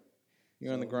important.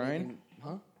 You're on the So grind.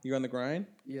 You're on the grind.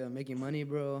 Yeah, making money,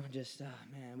 bro. Just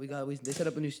man, they set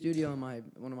up a new studio in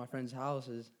one of my friend's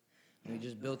houses. And we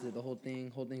just built it. The whole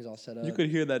thing's all set up. You could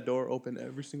hear that door open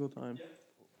every single time.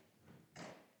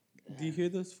 Do you hear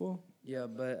this, fool? Yeah,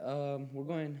 but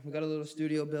we got a little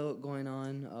studio built going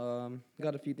on.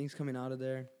 Got a few things coming out of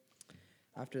there.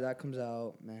 After that comes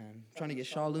out, man, trying to get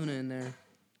Shaw Luna in there.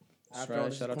 That's After right, all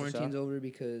this shout out to quarantine's Shaw. over,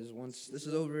 because once this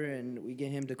is over and we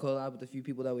get him to collab with a few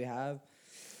people that we have,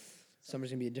 summer's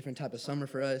gonna be a different type of summer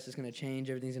for us. It's gonna change.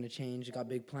 Everything's gonna change. Got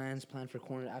big plans planned for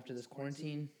after this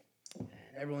quarantine. And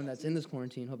everyone that's in this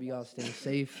quarantine, hope you all staying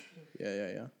safe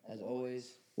Yeah. as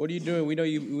always. What are you doing? We know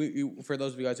you. For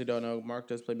those of you guys who don't know, Mark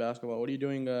does play basketball. What are you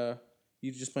doing?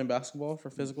 You just playing basketball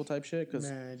for physical type shit? Because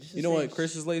Man, just you know what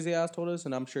Chris's lazy ass told us,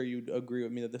 and I'm sure you'd agree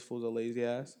with me that this fool's a lazy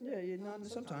ass. Yeah, not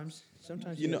sometimes.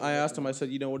 Sometimes. You know, I asked him. I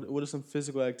said, what is some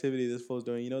physical activity this fool's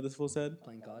doing? You know what this fool said?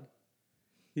 Playing COD.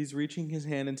 He's reaching his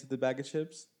hand into the bag of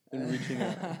chips and reaching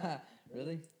out.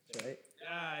 Really? That's right.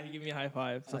 Yeah, he gave me a high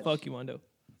five. So Hot fuck you, Mondo.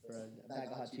 For a bag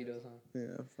of hot Cheetos, huh?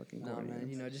 Yeah, fucking. Nah, corny man. ass.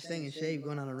 You know, just staying in shape,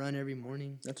 going on a run every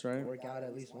morning. That's right. Work out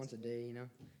at least once a day. You know,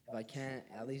 if I can't,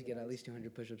 at least get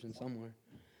 200 push-ups in somewhere.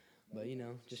 But you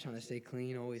know, just trying to stay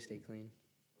clean. Always stay clean.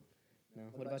 No.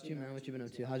 What about you, man? What you been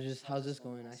up to? How's this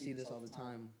going? I see this all the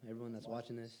time. Everyone that's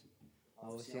watching this, I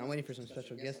always see. I'm waiting for some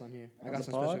special guests on here. I got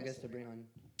some special guests to bring on.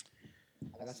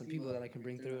 I got some people that I can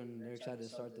bring through, and they're excited to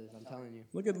start this. I'm telling you.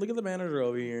 Look at the manager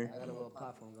over here. I got a little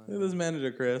platform going. Look at this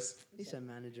manager, Chris. He said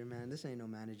manager, man. This ain't no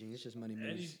managing. It's just money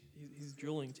And moves. he's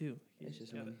drilling too. It's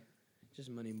just Yeah. money. Just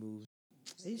money moves.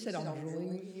 He said I'm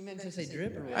drooling. He meant to say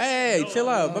drip or what? Hey, chill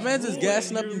out. My man's just drooling.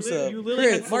 gassing up You himself. you literally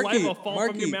Chris, had saliva Marky, fall from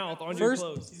Marky. your mouth onto First,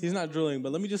 your clothes. he's not drilling,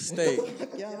 but let me just state,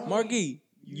 Marky,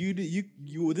 you.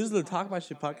 This is the Talk About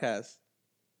Shit podcast.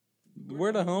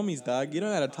 We're the homies, dog. You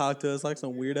don't gotta talk to us like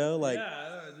some weirdo. Like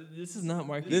Yeah, this is not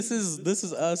Marky. this is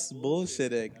us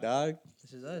bullshitting, dog.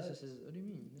 This is us. This is. What do you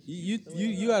mean?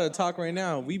 You gotta talk right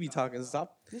now. We be talking.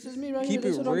 Stop. This is me right Keep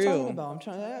here. This it is what I'm real. talking about.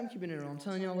 I'm keeping it real. I'm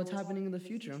telling y'all what's happening in the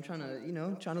future. I'm trying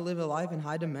to live a life in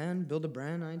high demand, build a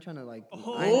brand. I ain't trying to like. I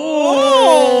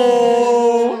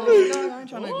ain't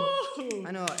trying to.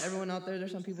 I know everyone out there.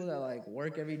 There's some people that like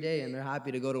work every day and they're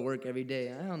happy to go to work every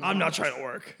day. I don't know. I'm not trying to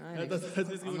work. I ain't That's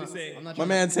basically what he's saying. I'm not My trying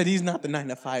man said he's not the 9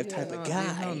 to 5 to, type yeah, of no, dude,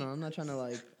 hell guy. no. I'm not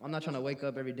trying to wake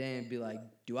up every day and be like,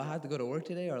 do I have to go to work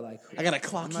today or like? I gotta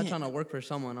clock I'm not in. trying to work for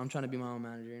someone. I'm trying to be my own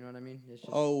manager. You know what I mean? It's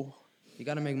just, Oh, you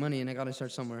gotta make money and I gotta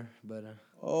start somewhere. But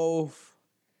oh.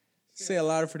 Say it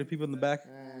louder for the people in the back.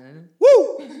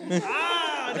 Woo!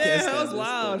 Ah, can't damn, stand that was this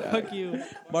loud. dude, Fuck you.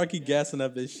 Marky gassing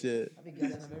up his shit. I be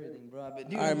gassing up everything, bro. bro.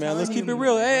 Dude, All right, I'm man. Let's telling keep it you,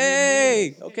 real. man.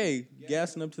 Hey. Okay.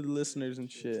 Gassing up to the listeners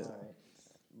and shit. All right.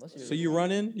 What's your So you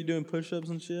running? You doing push-ups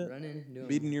and shit? running? Doing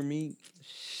Beating your meat?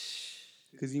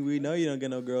 Cause we know you don't get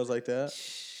no girls like that.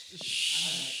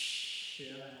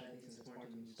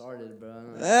 Started,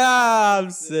 bro. Ah, I'm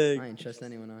sick. I ain't trust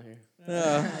anyone out here.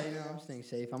 Yeah. You know, I'm staying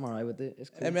safe. I'm alright with it. It's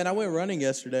cool. Hey man, I went running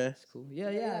yesterday. It's cool.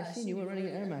 Yeah. I seen you went running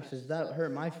in Air Maxes. That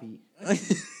hurt my feet.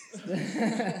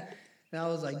 And I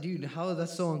was like, dude, how is that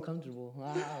so uncomfortable?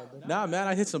 Wow. Nah, man,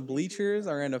 I hit some bleachers.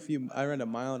 I ran a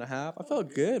mile and a half. I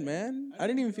felt good, man. I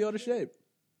didn't even feel out of shape.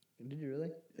 Did you really?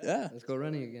 Yeah. Let's go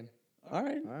running again. All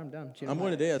right. All right, I'm down. I'm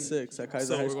going today at 6 at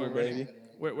Kaiser High we're School, going running. baby.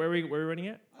 Where are we running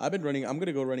at? I've been running. I'm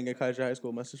gonna go running at Kaiser High School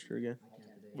with my sister again.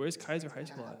 Where's Kaiser High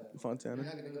School at? Fontana.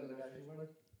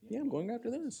 Yeah, I'm going after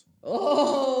this.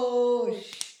 Oh,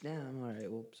 damn. All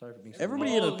right. Well, sorry for being so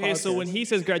Everybody in a Okay, so podcast. when he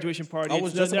says graduation party, I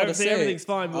was it's just about to everything- say, everything's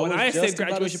fine. But I when was I say just about to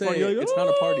graduation say, party, you're like, it's not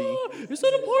a party. It's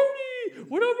not a party.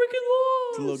 We're not breaking laws.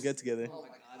 It's a little get together.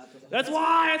 That's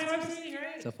why. That's what I'm saying, right?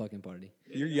 It's a fucking party.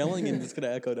 You're yelling and it's gonna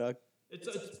echo, dog.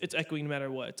 It's echoing no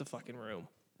matter what. It's a fucking room.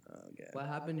 Okay. What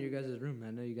happened to your guys' room?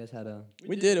 I know you guys had a.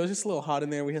 We did. It was just a little hot in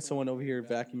there. We had someone over here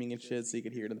vacuuming and shit, so you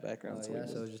could hear it in the background. Oh, So, yeah,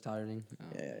 so it was just tiring.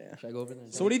 yeah. Should I go over there?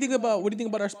 So what do you think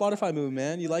about our Spotify move,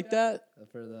 man? You like that?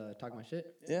 For the talk my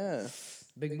shit? Yeah.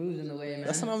 Big moves in the way, man.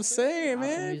 That's what I'm saying, Apple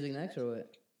man. Music next or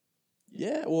what?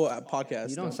 Yeah. Well,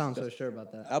 podcast. You don't sound so sure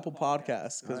about that. Apple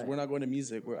Podcasts, because Alright. we're not going to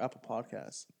music. We're Apple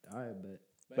Podcasts. All right,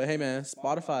 but But hey, man,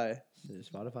 Spotify,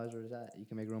 Spotify's where it's at. You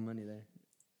can make real money there.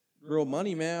 real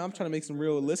money, man. I'm trying to make some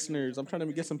real listeners. I'm trying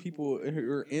to get some people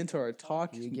who are into our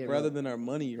talk You get rather real- than our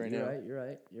money right You're now. right.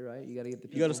 You're right. You got to get the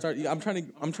people You got to start. I'm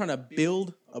trying to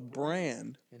build a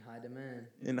brand in high demand.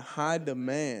 in high What are you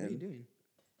demand. doing?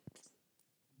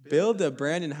 Build a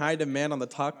brand in high demand on the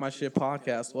Talk My Shit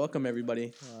podcast. Welcome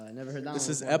everybody. I never heard that This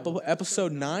one is before.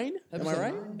 episode 9. Am I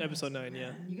right? Episode 9,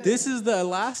 yeah. This is the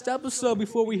last episode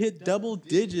before we hit double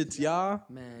digits, y'all.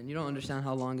 Man, you don't understand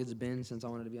how long it's been since I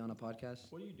wanted to be on a podcast.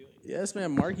 What are you doing? Yes,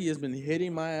 man. Marky has been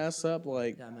hitting my ass up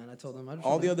like Yeah, man. I told him.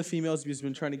 all the other females he's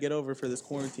been trying to get over for this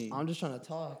quarantine. I'm just trying to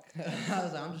talk. I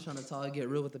was like, I'm just trying to talk, get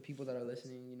real with the people that are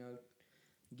listening. You know,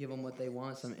 give them what they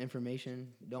want, some information.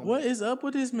 Don't. What is up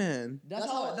with this man? That's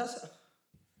how. That's.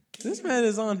 This man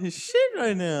is on his shit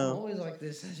right I'm now. always like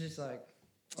this. It's just like,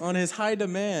 On his high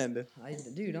demand.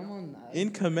 dude, I'm on. In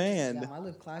command. Yeah, I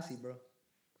live classy, bro.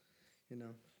 You know.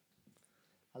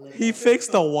 I live He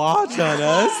fixed the watch on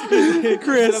us.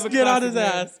 Chris, get on his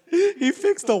ass. He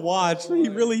fixed the watch. He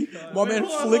really, my man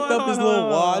flicked up his little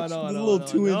watch, his little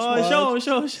 2-inch watch.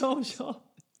 Show.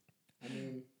 I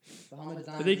mean, so how much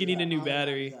I think you need a new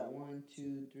battery. 1,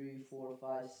 2, 3, 4,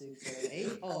 5, 6, 7, 8.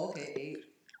 Oh, okay, 8,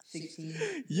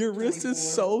 16. Your wrist is 24.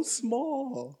 so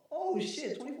small. Oh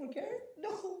shit, 24 karat?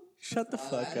 No. Shut the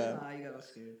fuck up. Nah, you got us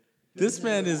scared. This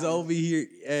man is over here.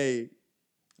 Hey,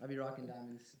 I be rocking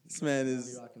diamonds. this man I be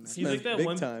is. rocking He's that. like that big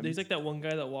one. time. He's like that one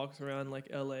guy that walks around like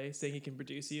LA saying he can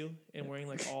produce you and wearing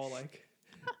like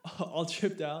all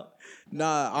tripped out.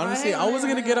 Nah, honestly, I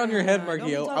wasn't gonna get on your head,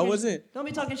 Marky. I wasn't. Don't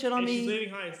be talking shit on She's me.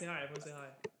 waving hi. Say hi. Everyone say hi.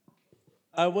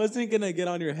 I wasn't gonna get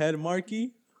on your head,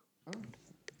 Marky. Oh,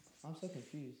 I'm so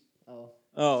confused. Oh.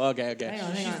 Oh, okay. Hang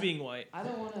on, hang She's on. being white. I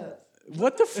don't want to.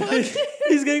 What the fuck?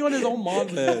 He's getting on his own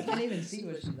mom's I head. can't even see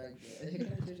what she like. I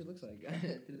can't see what she looks like.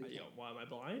 Yo, why am I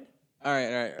blind? All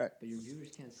right. But your viewers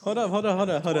can't see. Hold up.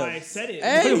 Why I said it.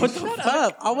 Hey, What the shut fuck?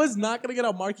 up. I was not gonna get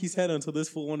on Marky's head until this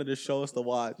fool wanted to show us the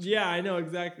watch. Yeah, I know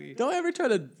exactly. Don't ever try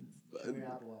to. Show me your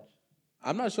Apple Watch.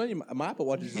 I'm not showing you my Apple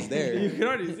Watch is just You there. can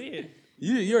already see it.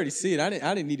 You already see it. I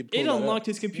didn't need to pull It that up. unlocked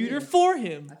his computer for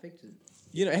him. I fixed it.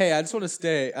 You know, hey, I just want to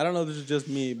stay. I don't know if this is just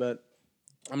me, but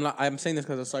I'm saying this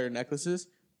because I saw your necklaces.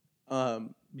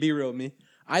 Be real with me.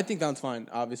 I think that's fine,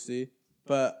 obviously.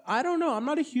 But I don't know. I'm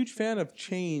not a huge fan of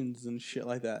chains and shit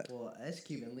like that. Well, it's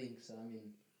Cuban link, so I mean,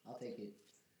 I'll take it.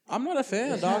 I'm not a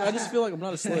fan, dog. I just feel like I'm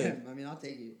not a slave. I mean, I'll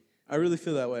take it. I really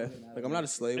feel that way. Like I'm not a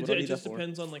slave. What do I It need that just for?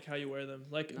 depends on like how you wear them.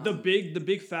 Like No. the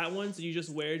big fat ones that you just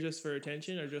wear just for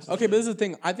attention, or just Okay, but this is the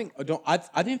thing. I think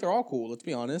they're all cool. Let's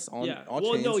be honest. All yeah. all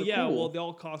Well, chains no, are yeah. cool. Well, they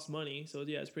all cost money, so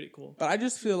yeah, it's pretty cool. But I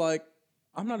just feel like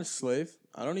I'm not a slave.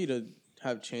 I don't need to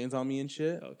have chains on me and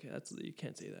shit. Okay, you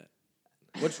can't say that.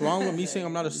 What's wrong with me saying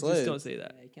I'm not a Just slave? don't say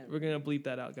that. Yeah, you can't. We're gonna bleep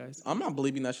that out, guys. I'm not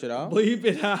bleeping that shit out. Bleep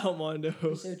it out, Mondo.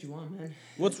 Say what you want, man.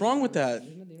 What's wrong with that?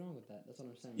 There's nothing wrong with that. That's what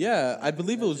I'm saying. Yeah, I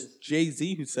believe it That's was just-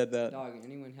 Jay-Z who said that. Dog,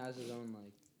 anyone has his own,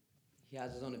 like, he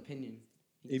has his own opinion.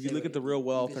 He can If you say look what- at the real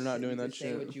wealth, you they're can not say- doing you that can say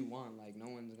shit. what you want. Like, no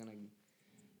one's gonna.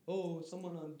 Oh,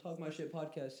 someone on Talk My Shit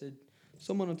podcast said.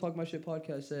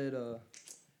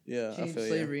 Yeah, I Change feel you.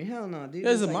 slavery. Hell no, dude.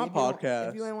 This It's is like, my if you don't- podcast.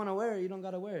 If you ain't want to wear it, you don't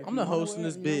gotta wear it. If I'm you the wanna host in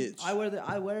wear this it, you know, bitch.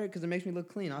 I wear it because it makes me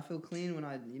look clean. I feel clean when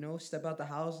I, step out the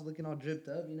house looking all dripped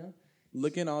up.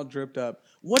 Looking all dripped up.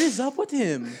 What is up with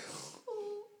him?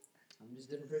 I'm just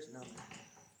a different person now.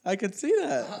 I could see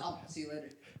that. I'll see you later.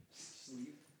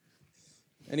 Sleep.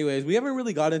 Anyways, we haven't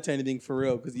really got into anything for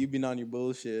real because you've been on your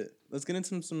bullshit. Let's get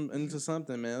into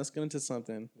something, man. Let's get into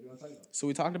something. What do you want to talk about? So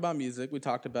we talked about music. We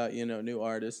talked about, new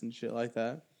artists and shit like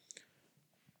that.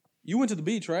 You went to the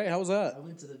beach, right? How was that? I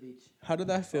went to the beach. How did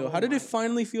that feel? Oh How did my- it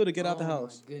finally feel to get out the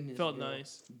house? My goodness, Felt bro.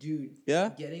 nice. Dude. Yeah?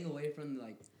 Getting away from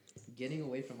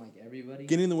everybody.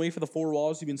 Getting away for the 4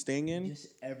 walls you've been staying in? Just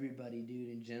everybody, dude,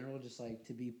 in general, just like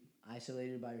to be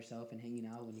isolated by yourself and hanging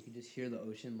out when you could just hear the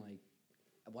ocean, like.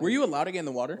 Were you allowed to get in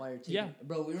the water? While you're taking, Yeah.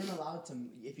 Bro, we weren't allowed to.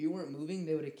 If you weren't moving,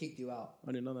 they would have kicked you out.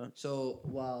 I didn't know that. So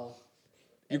while.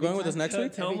 You're going with us next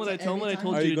week? Tell them what I every told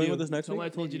time- you Are to you going do. with us next Tell them what I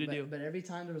week? told you to Maybe, do. But every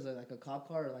time there was like a cop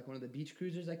car or like one of the beach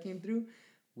cruisers that came through,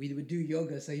 we would do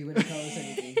yoga so you wouldn't tell us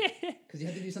anything. Because you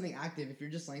have to do something active. If you're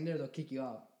just laying there, they'll kick you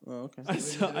out. Oh, okay.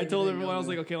 I told everyone, I was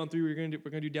like, okay, on 3 we're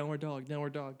gonna do downward dog.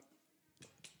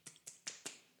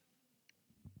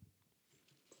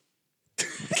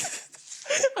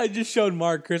 I just showed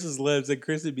Mark Chris's lips, and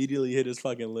Chris immediately hit his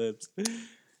fucking lips.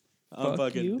 I'm Fuck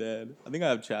fucking you. dead. I think I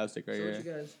have chapstick right So here. what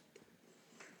you guys?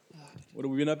 What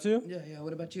have we been up to? Yeah.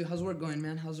 What about you? How's work going,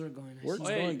 man? How's work going? I Work's see- Oh,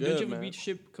 hey, going don't good, you have man. a beach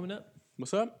trip coming up?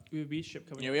 What's up? We have a beach trip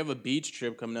coming Yeah, up. we have a beach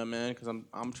trip coming up, man. Because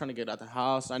I'm trying to get out the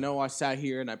house. I know I sat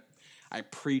here and I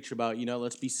preach about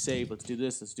let's be safe, let's do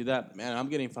this, let's do that. Man, I'm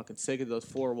getting fucking sick of those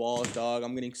 4 walls, dog.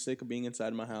 I'm getting sick of being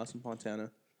inside my house in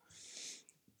Fontana.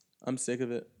 I'm sick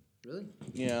of it. Really?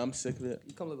 Yeah, I'm sick of it.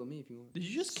 You come live with me if you want. Did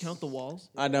you just count the walls?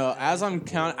 I know. As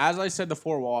I said the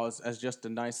 4 walls as just a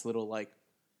nice little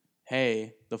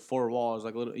hey, the 4 walls,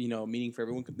 like little meaning for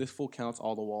everyone. This fool counts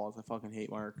all the walls. I fucking hate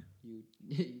Mark. You.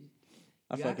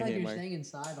 I You act fucking like hate you're Mark. staying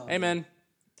inside all Hey day. man,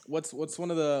 what's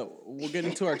one of the? We'll get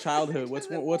into our childhood.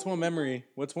 What's one memory?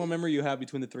 What's one memory you have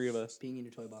between the 3 of us? Being in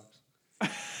your toy box.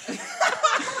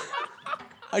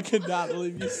 I could not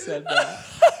believe you said that.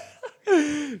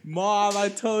 Mom, I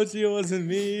told you it wasn't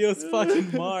me. It was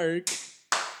fucking Mark.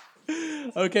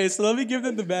 Okay, so let me give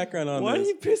them the background on Why this.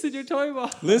 are you pissing your toy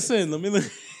box? Listen,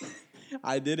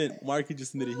 I didn't. Marky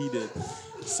just admitted he did.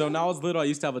 So when I was little, I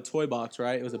used to have a toy box,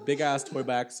 right? It was a big ass toy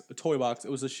box.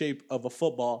 It was the shape of a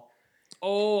football.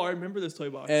 Oh, I remember this toy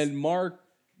box. And Mark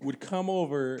would come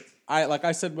over. Like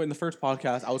I said in the first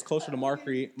podcast, I was closer to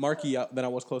Marky than I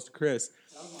was close to Chris.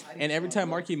 And every time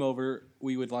Mark came over,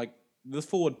 we would this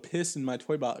fool would piss in my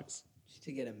toy box. Just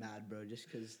to get him mad, bro. Just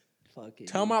because. Fuck it.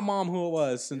 Tell dude. my mom who it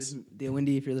was. Since Dear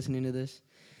Wendy, if you're listening to this,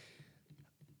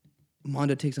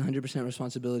 Mondo takes 100%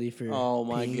 responsibility for Oh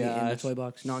my peeing in the gosh. toy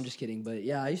box. No, I'm just kidding. But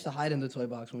yeah, I used to hide in the toy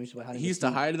box when we used to hide. he used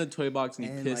to hide in the toy box and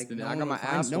he And pissed in it. no I one got my would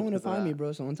find- ass. No one would whooped for find me, that.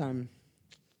 bro. So one time,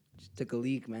 just took a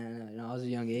leak, man. I was a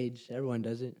young age. Everyone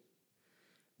does it.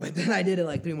 But then I did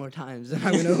it 3 more times, and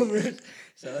I went over it.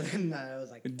 So then I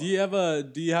was like, Do you have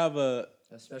a?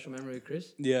 a special memory of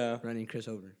Chris Yeah. running Chris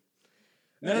over.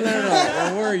 No.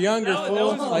 When we were younger, that, fool. that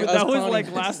was, Like, that us was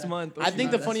clowning. last month. I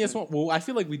think the that's funniest one. Well, I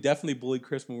feel like we definitely bullied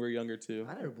Chris when we were younger too.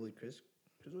 I never bullied Chris.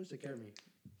 Chris always took care of me.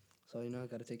 So I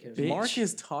got to take care of Bitch. Mark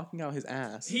is talking out his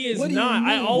ass. He is What do you not.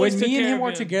 I mean? always When took me and care him of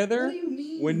are together, What do you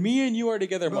mean? when me and you are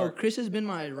together, Bro, Mark, Chris has been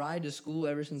my ride to school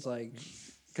ever since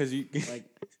because you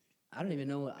I don't even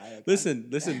know what I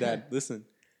listen, Dad, listen.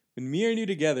 When me and you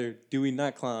together, do we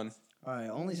not clown? All right,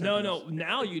 only No, sometimes. no.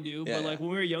 Now you do, Yeah, but yeah. when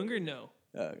we were younger, no.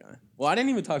 Okay. Well, I didn't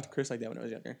even talk to Chris like that when I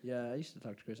was younger. Yeah, I used to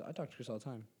talk to Chris. I talk to Chris all the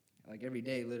time. Every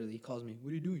day, literally, he calls me.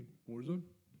 What are you doing? Warzone?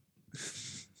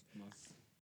 Come on.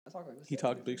 I talk like this. He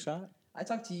talked big shot. I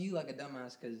talk to you like a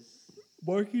dumbass because.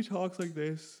 Marky talks like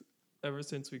this ever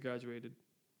since we graduated.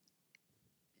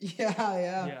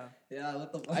 Yeah. Yeah,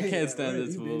 what the fuck? I can't stand where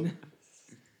this have you fool. been?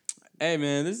 Hey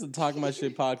man, this is the Talking My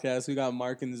Shit podcast. We got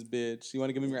Mark in this bitch. You want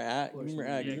to give me your at? Give me your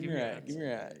at. Yeah, Give me your at. Give me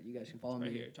your at. You guys can follow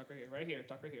Right me. here. Talk right here. Right here.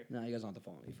 Talk right here. No, you guys don't have to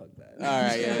follow me. Fuck that. All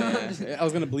right, yeah. I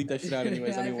was gonna bleep that shit out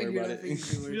anyways. Yeah, I didn't worry about it. We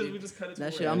just cut it to That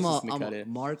where shit, it I'm is. Let's just cut a it.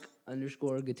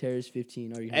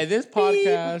 Mark_Gutierrez15. Are you? Hey, this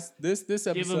podcast, this Give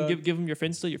episode. him your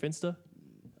Finsta. Your Finsta.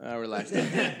 Relax,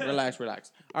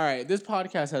 relax. All right, this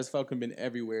podcast has fucking been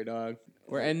everywhere, dog.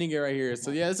 We're ending it right here.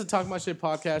 So yeah, this is a Talk My Shit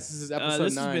podcast. This is episode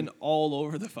This 9. has been all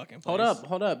over the fucking place.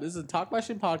 Hold up. This is a Talk My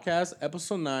Shit podcast,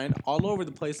 episode 9, all over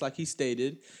the place, like he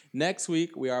stated. Next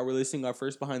week, we are releasing our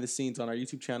first behind the scenes on our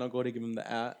YouTube channel. Go ahead and give him the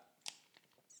at.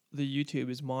 The YouTube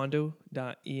is mondo.ent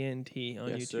on Yes,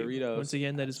 YouTube. Cerritos. Once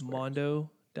again, that is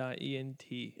mondo.ent.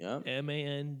 Yep.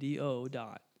 MANDO.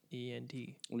 ENT.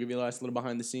 We'll give you a last little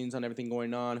behind the scenes on everything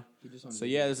going on. He just wanted So to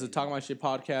yeah, be this is a crazy. Talk My Shit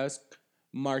podcast.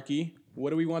 Marky,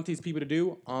 what do we want these people to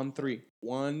do? On 3.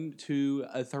 1, 2,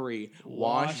 3.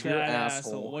 Wash your that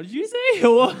asshole. What did you say?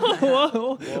 Whoa,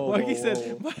 whoa. Whoa, Marky whoa,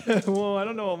 said, whoa. whoa, I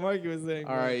don't know what Marky was saying.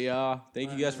 All right, y'all. Thank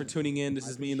you Alright, guys for man. tuning in. This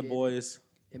I is me and the appreciate it. boys.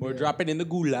 Hit me We're up. dropping in the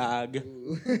gulag.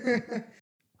 Ooh.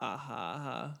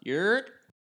 Aha. Yurt.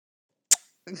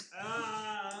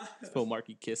 Feel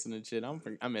Marky kissing and shit. I'm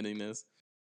ending this.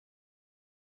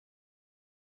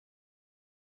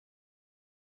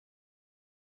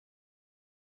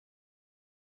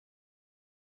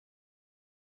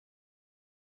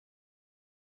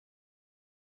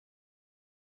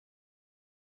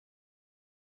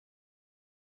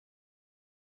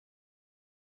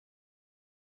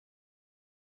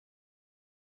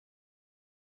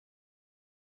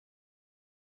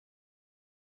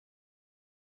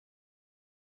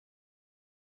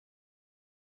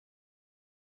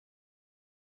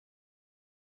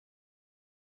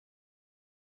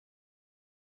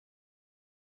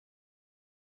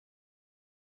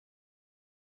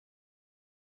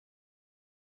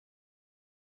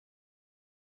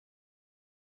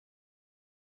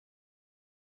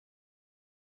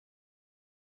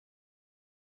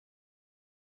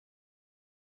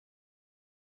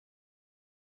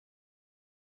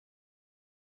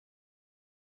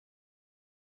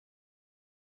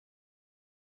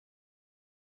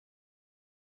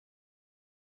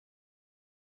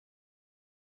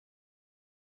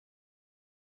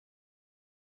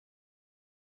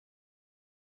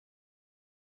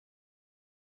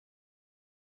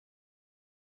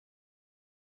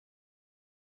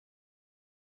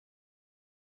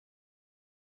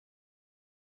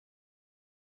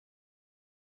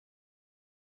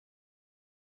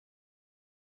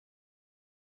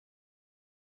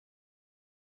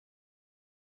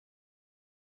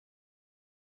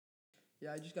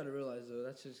 Yeah, I just gotta realize though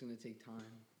that's just gonna take time.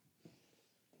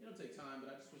 It'll take time, but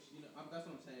I just wish that's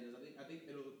what I'm saying is I think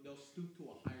they'll stoop to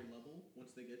a higher level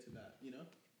once they get to that.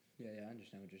 Yeah, I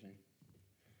understand what you're saying.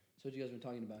 So what you guys been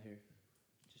talking about here?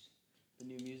 Just the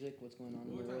new music. What's going on?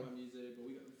 Well, in we're the talking world? about music, but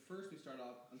we start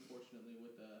off unfortunately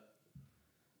with the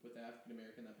African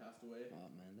American that passed away.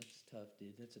 Oh man, that's tough,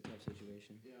 dude. That's a tough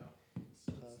situation. Yeah,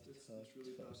 Tough,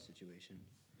 really tough tough. situation.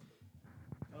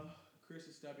 Chris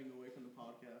is stepping away from the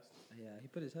podcast. Yeah, he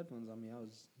put his headphones on me. I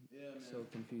was so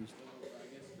confused. So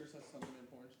I guess Chris has something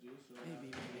important to do, so we're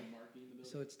Maybe. Marky in the building.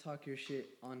 So it's talk your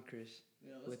shit on Chris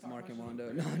Yeah, with talk Mark my and shit on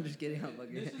Wando. Chris, No, I'm man. just kidding. I'm This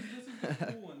fucking. is the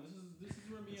cool one. This is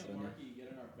where me That's and funny. Marky get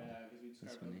in our bag because we just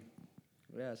That's start funny.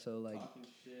 fucking Yeah, so like talking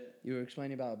shit. you were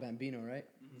explaining about Bambino, right?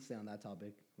 Mhm. Let's stay on that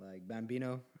topic. Like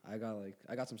Bambino, I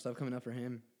got some stuff coming up for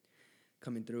him,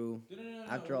 coming through. No.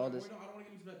 After all this. I don't want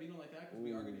to get into Bambino like that because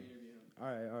we are going to interview him. All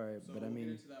right. So But I we'll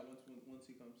mean, get into that once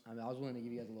he comes. I was willing to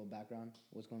give you guys a little background.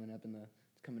 What's coming up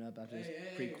after this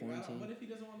pre-quarantine. What if he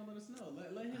doesn't want to let us know? Let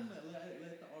him let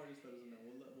the artist let us know.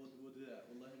 We'll do that.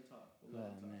 We'll let him talk.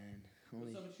 Man,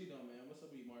 What's up with you though, man? What's up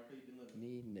with you, Mark? How you been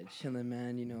living? me chilling,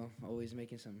 man. You know, always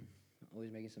making some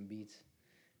beats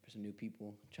for some new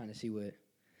people. Trying to see what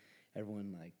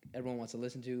everyone wants to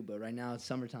listen to. But right now it's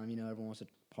summertime. You know, everyone wants to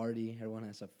party. Everyone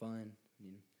has some fun.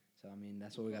 You know? So I mean,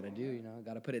 that's what we gotta do. You know,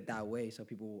 gotta put it that way so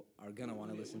people are gonna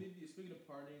want to listen. Speaking of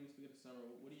partying, speaking of summer,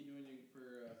 what are you doing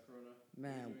for Corona?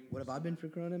 Man, what have I been for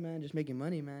Corona, man? Just making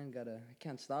money, man. I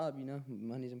can't stop, you know.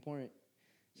 Money's important.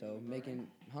 So making,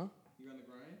 huh? You're on the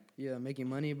grind. Yeah, making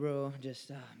money, bro. Just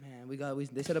man,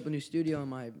 they set up a new studio in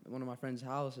one of my friend's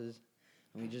houses,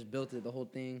 and we just built it. The whole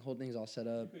thing's all set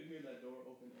up. You could hear that door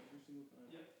open every single time.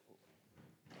 Yep.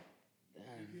 Damn.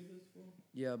 You hear this, fool?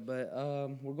 Yeah, but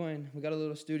we got a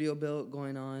little studio built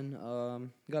going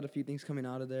on. Got a few things coming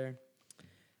out of there.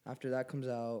 After that comes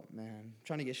out, man,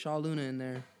 trying to get Shaw Luna in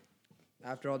there.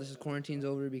 After all this quarantine's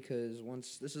over, because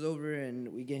once this is over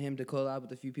and we get him to collab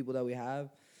with a few people that we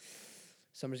have,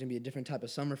 summer's gonna be a different type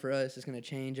of summer for us. It's gonna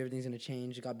change. Everything's gonna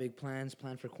change. Got big plans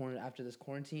planned for after this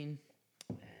quarantine.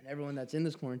 And everyone that's in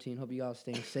this quarantine, hope you all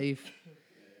staying safe.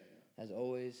 As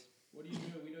always. What are you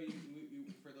doing? We know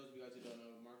for those of you guys who don't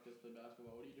know, Mark does play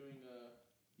basketball. What are you doing?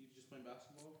 You just playing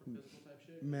basketball for physical type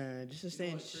shit? Man, just to stay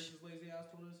in. Chris's lazy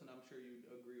ass told us, and I'm sure you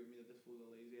agree with me that this fool's a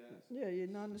lazy ass. Yeah,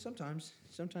 no, sometimes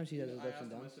he has his ups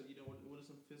and downs. I said, what is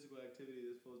some physical activity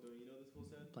this fool's doing? You know what this fool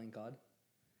said? Playing COD.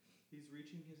 He's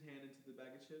reaching his hand into the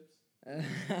bag of chips.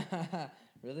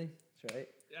 Really? That's right.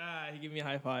 Yeah, he gave me a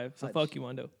high five. So Hot fuck you,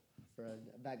 Wando. For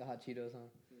a bag of hot Cheetos, huh?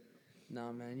 Yeah.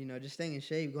 Nah, man, you know, just staying in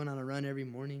shape, going on a run every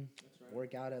morning, That's right.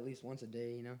 work out at least once a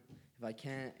day, you know. If I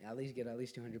can't, at least get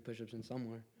 200 push-ups in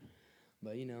somewhere.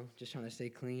 But, you know, just trying to stay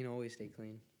clean, always stay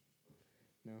clean.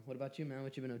 No. What about you, man?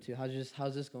 What you been up to?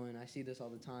 How's this going? I see this all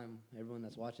the time. Everyone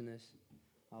that's watching this,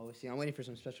 I always see. I'm waiting for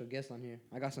some special guests on here.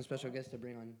 I got some special guests to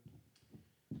bring on.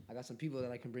 I got some people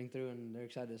that I can bring through, and they're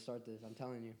excited to start this. I'm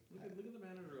telling you. Look at the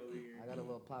manager over here. I got a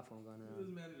little platform going Look at around.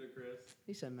 this manager, Chris.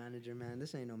 He said manager, man.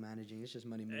 This ain't no managing. It's just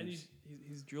money moves. And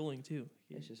he's drooling too.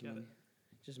 It's just got money.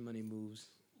 Just money moves.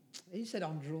 He said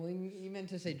I'm drooling. You meant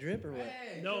to say drip or what?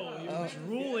 Hey, No, chill you're out.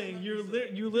 drooling. You're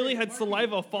You literally had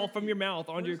saliva fall from your mouth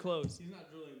onto your clothes. He's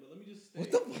not drooling, but let me just say.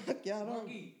 What the fuck? Yeah, I don't.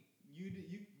 Marky, you,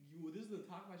 this is the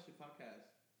Talk My Shit podcast.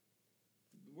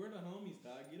 We're the homies,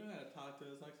 dog. You don't have to talk to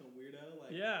us like some weirdo.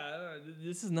 Like, Yeah,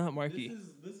 this is not Marky.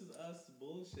 This is us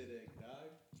bullshitting,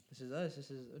 dog. This is us.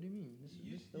 This is. What do you mean? This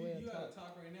is the way I You talk. gotta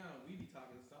talk right now. We be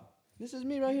talking stuff. This is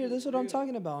me right here. This is what I'm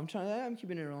talking about. I'm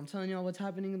keeping it real. I'm telling y'all what's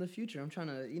happening in the future. I'm trying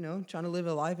to live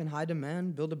a life in high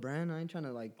demand, build a brand. I ain't trying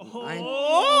to like. I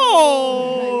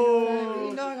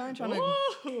ain't trying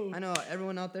to. I know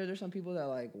everyone out there. There's some people that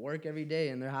like work every day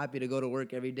and they're happy to go to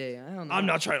work every day. I don't know. I'm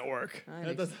not trying to work. I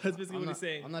ain't That's basically what he's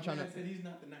saying. I'm not trying to. said he's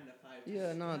not the 9 to 5.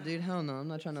 Yeah, no, dude, hell no. I'm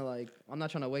not trying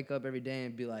to wake up every day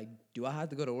and be like, do I have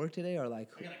to go to work today or like?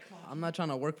 I gotta clock I'm not trying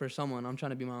to work for someone. I'm trying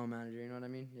to be my own manager. You know what I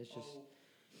mean? It's just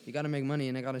you got to make money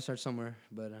and I got to start somewhere.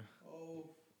 But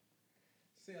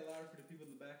say it louder for the people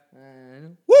in the back.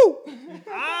 woo!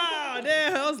 Ah,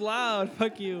 damn, that was loud.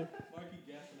 Fuck you. Marky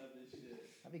gassing up this shit.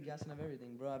 I be gassing up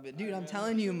everything, bro. Dude, I'm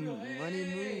telling you, money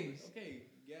moves. Okay,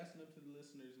 gassing up to the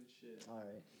listeners and shit. All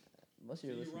right. What's So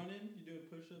your you listen? running? You doing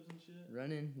push-ups and shit?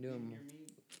 Running, You doing. hear me?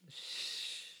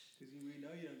 Because we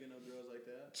know you don't get no girls like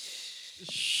that.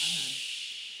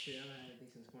 Shit, I haven't had anything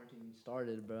since quarantine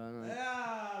started, bro.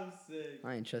 I'm sick.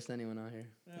 I ain't trust anyone out here.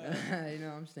 Yeah. You know,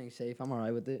 I'm staying safe. I'm all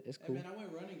right with it. It's Hey cool. man, I went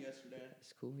running yesterday.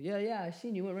 It's cool. Yeah. I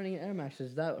seen you went running in Air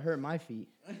Maxes. That hurt my feet.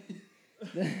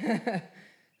 And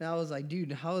I was like,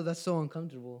 dude, how is that so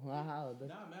uncomfortable? How? Nah,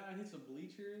 man, I hit some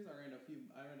bleachers. I ran a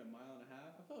mile and a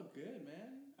half. I felt good,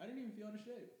 man. I didn't even feel out of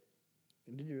shape.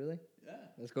 Did you really? Yeah.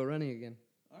 Let's go running again.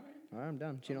 All right. All right, I'm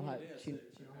down. Chino High.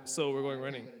 So we're going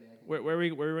running. Where are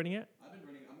we running at? I've been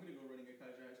running. I'm gonna go running at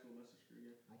Kaiser High School, Message Street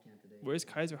again. I can't today. Where's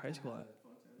Kaiser High School at?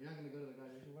 You're not gonna go to the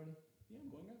graduation party? Yeah, I'm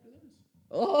going after this.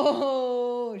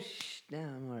 Oh,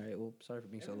 damn. All right. Well, sorry for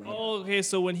being so loud. Oh, okay.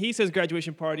 So when he says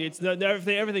graduation party, it's not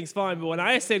everything's fine. But when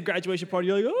I said graduation party,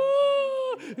 you're like,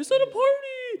 oh, it's not a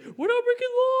party. We're not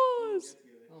breaking laws.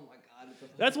 Oh my God.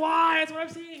 That's why. That's what I'm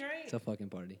saying, right? It's a fucking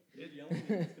party. You're yelling,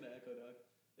 it's gonna echo,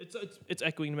 dog. It's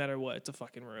echoing no matter what. It's a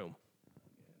fucking room.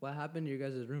 What happened to your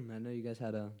guys' room? I know you guys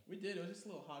had a. We did. It was just a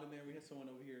little hot in there. We had someone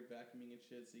over here vacuuming and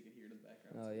shit, so you could hear it in the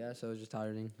background. Oh yeah, so it was just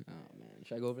tiring. Oh man,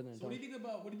 should I go over there and So what talk do you think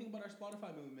about our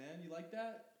Spotify move, man? You like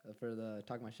that? for the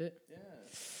talk my shit? Yeah.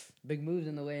 Big moves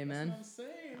in the way, That's man. what I'm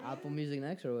saying, man. Apple Music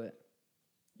next or what?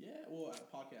 Yeah. Well,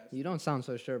 podcast. You don't sound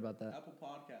so sure about that. Apple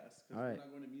Podcast. Because All right. we're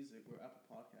not going to music. We're Apple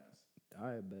Podcast. All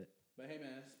right, but But hey,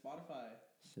 man, Spotify.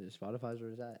 Spotify's where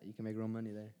it's at. You can make real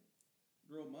money there.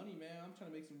 Real money, man. I'm trying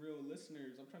to make some real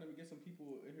listeners. I'm trying to get some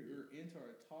people who are into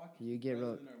our talk. You get rather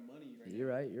real- than our money right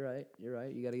You're now.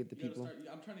 right. You got to get the You gotta people start-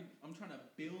 I'm trying to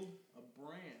build a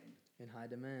brand in high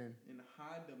demand. in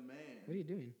high demand. What are you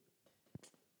doing?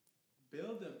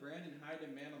 Build a brand in high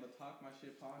demand on the Talk My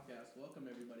Shit podcast. Welcome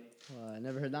everybody. I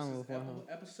never heard that one This is before.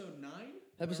 Huh? episode 9.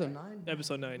 Episode 9.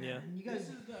 Episode 9, yeah. You This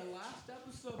guys, is the last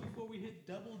episode before we hit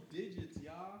double digits,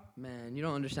 y'all. man, you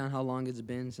don't understand how long it's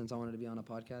been since I wanted to be on a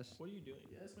podcast. What are you doing?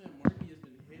 Yes, man. Marky has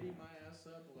been hitting my ass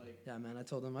up like. Yeah, man. I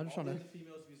told him I'm just all trying the to. other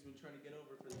females he's been trying to get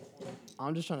over for this quarantine.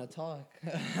 I'm just trying to talk.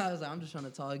 I was like, I'm just trying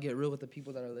to talk, get real with the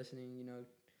people that are listening. You know,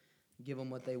 give them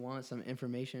what they want, some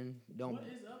information. Don't. What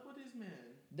is up with this man?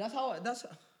 That's how. That's.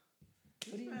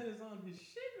 This man is on his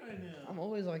shit right now. I'm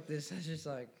always like this. It's just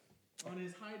like, On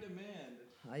his high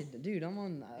demand. dude, I'm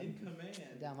on. In command.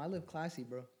 Damn, I live classy,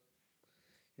 bro.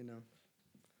 You know.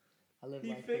 I live He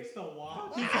like fixed the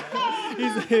watch. He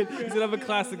said I'm a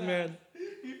classic man.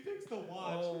 He fixed the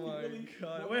watch. Oh He my really-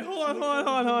 god. the Wait, way hold he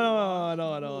on.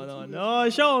 looked at it, No,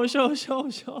 show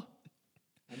him.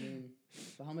 I mean,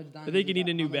 so how much diamonds? I think you is need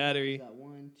that? a new How much diamonds battery. is that?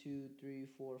 1, 2, 3,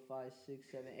 4, 5,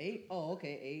 6, 7, 8. Oh,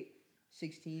 okay, 8,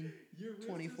 16. Your wrist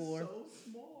 24. is so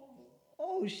small.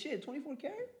 Oh shit, 24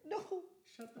 karat? No.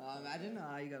 Shut the Imagine,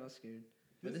 you got all scared.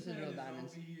 But this is man real on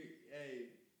diamonds. Hey,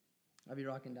 I be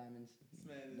rocking diamonds. this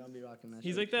man is Don't be rocking that.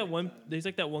 He's shit. like that one. He's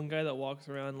like that one guy that walks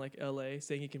around like LA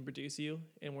saying he can produce you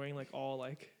and wearing like all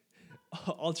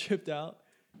all tripped out.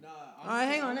 Nah. All right,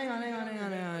 hang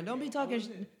on. Don't be talking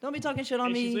shit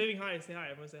on Hey, she's me. waving hi. Say hi.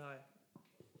 Everyone say hi.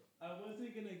 I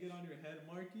wasn't gonna get on your head,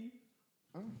 Marky.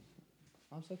 Oh,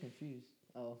 I'm so confused.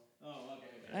 Oh, Oh,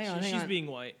 okay. hang on. She's being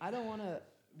white. I don't want to.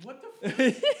 What the fuck?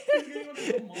 He's getting on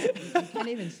the mall. You can't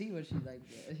even see what she like.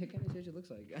 You can't even see what she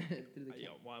looks like through the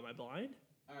Yo, camera. why am I blind?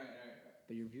 All right.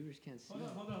 But your viewers can't see.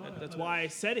 Hold on. That's hold why on. I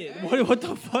said it. Hey, What the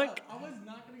shut fuck? up. I was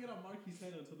not gonna get on Marky's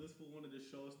head until this fool wanted to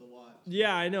show us the watch.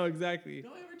 Yeah, I know exactly.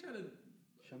 Don't ever try to.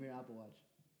 Show me your Apple Watch.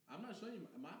 I'm not showing you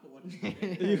my Apple Watch.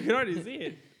 You can already see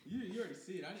it. You already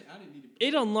see it. I didn't need to.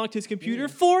 It unlocked his computer Yeah.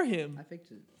 for him. I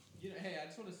fixed it. You know, hey, I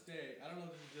just want to stay. I don't know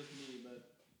if this is just me,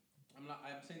 but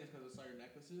I'm saying this because I saw your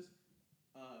necklaces.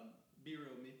 Be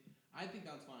real with me. I think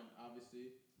that's fine,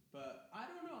 obviously, but I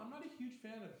don't know. I'm not a huge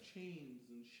fan of chains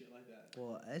and shit like that.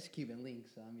 Well, it's Cuban Link,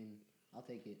 so I mean, I'll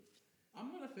take it. I'm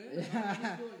not a fan. I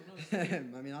just feel like I'm not a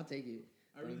slave. I mean, I'll take it.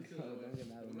 I really feel that way. Don't get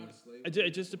mad with I'm me. not a slave.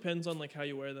 It just depends on like how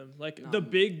you wear them. Like No. the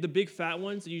big fat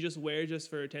ones that you just wear just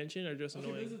for attention are just Okay,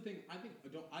 annoying. this is the thing. I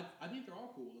think they're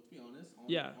all cool. Let's be honest.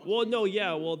 Yeah. All Well, chains no, are yeah.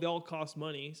 cool. Well, they all cost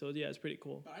money, so yeah, it's pretty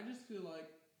cool. But I just feel like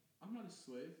I'm not a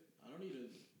slave. I don't need to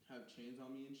have chains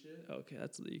on me and shit. Okay,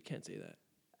 you can't say that.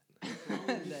 What's wrong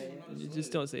with me saying I'm not a You slave?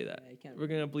 just don't say that. Yeah, you can't. We're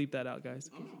gonna bleep that out, guys.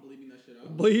 I'm not believing that shit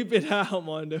out. Bleep it out,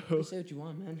 Mondo. You say what you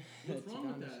want, man. What's To be wrong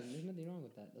with honest, that? There's nothing wrong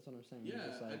with that. That's what I'm saying. It's Yeah,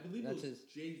 just I like, believe it that's was his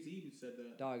Jay-Z who said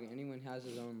that. dog. Anyone has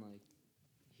his own like,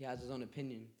 he has his own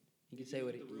opinion. He can If say you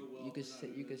what get the real wealth, you could we're not say.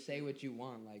 doing You that could say shit. what you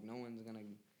want. Like no one's gonna.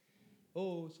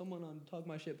 Oh, someone on Talk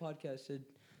My Shit podcast said.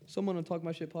 Someone on Talk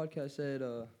My Shit podcast said.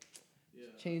 Yeah,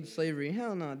 Change okay. slavery.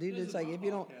 Hell no, dude. This It's is like my if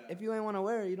you don't, podcast. if you ain't want to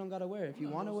wear it, you don't gotta wear it. If I'm you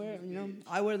not want to hosting wear it, this you know,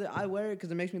 bitch. I wear it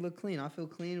because it makes me look clean. I feel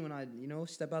clean when I,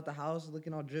 step out the house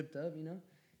looking all dripped up.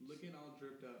 Looking all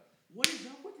dripped up. What is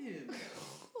up with him?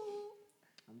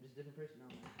 I'm just a different person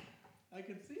now. Man. I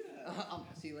can see that. I'll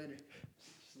see you later.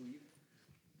 Just leave.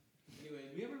 Anyway,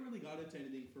 we haven't really got into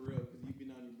anything for real because you've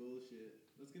been on your bullshit.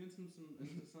 Let's get into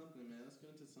something, man. Let's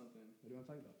get into something. What do you want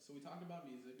to talk about? So we talked about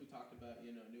music. We talked about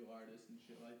new artists and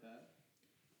shit like that.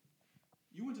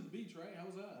 You went to the beach, right? How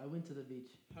was that? I went to the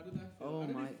beach. How did that feel? Oh How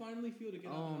did my- it finally feel to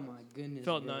get out Oh the my house? goodness.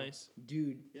 Felt bro. nice.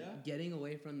 Dude. Yeah? Getting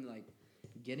away from everybody.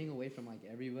 Getting away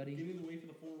from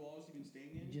the four walls you've been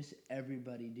staying in? Just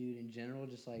everybody, dude. In general,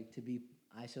 just like to be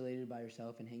isolated by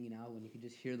yourself and hanging out when you could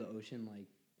just hear the ocean, like.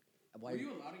 Were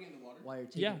you allowed to get in the water? While you're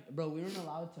taking, Yeah. Bro, we weren't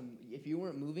allowed to. If you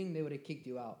weren't moving, they would have kicked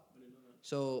you out. I didn't know that.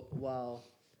 So while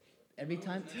every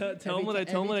time, Tell him what I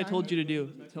told you to do.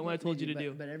 Tell him what I told you to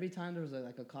do. But every time there was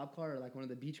like a cop car or like one of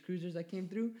the beach cruisers that came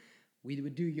through, we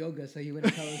would do yoga so he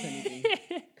wouldn't tell us anything.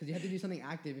 Because you have to do something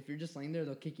active. If you're just laying there,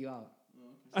 they'll kick you out.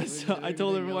 Oh, okay. I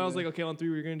told everyone, I was like, okay, on 3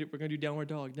 we're gonna do downward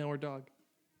dog.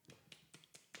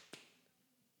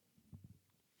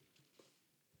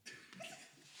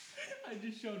 I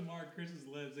just showed Mark Chris's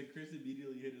lips, and Chris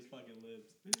immediately hit his fucking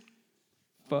lips.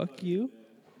 Fuck you.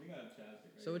 We got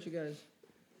chapstick right So what you guys?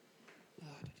 What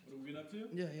are we been up to?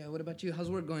 Yeah. What about you? How's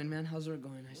work going, man? How's work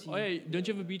going? I see. Oh yeah, don't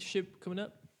you have a beach trip coming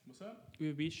up? What's up? We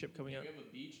have a beach trip coming up. We have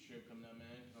a beach trip coming up, man.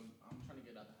 I'm trying to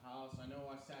get out the house. I know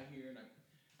I sat here and I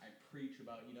preach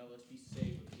about, let's be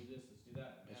safe, let's do this, let's do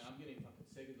that. Man, I'm getting fucking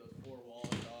sick of those four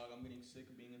walls, dog. I'm getting sick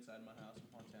of being inside my house in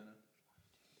Montana.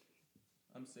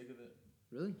 I'm sick of it.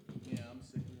 Really? Yeah, I'm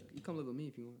sick of it. You come live with me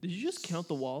if you want. Did you just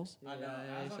count the walls? I know.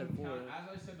 Yeah, As I said four. as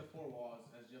I said the four walls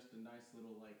as just a nice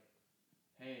little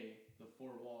hey, the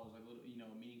four walls, like little,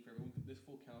 meaning for everyone. This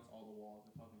fool counts all the walls.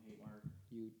 I fucking hate Mark.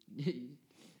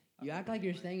 You act like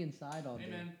you're staying inside all day.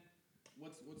 Hey man,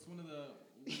 what's one of the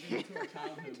we get into our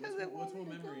childhood? What's one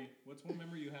memory? What's one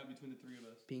memory you have between the three of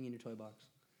us? Being in your toy box.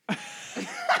 I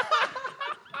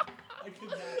could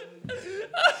not.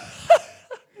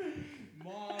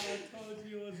 Mom, I told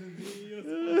you it wasn't me. It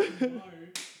was fucking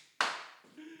Mark.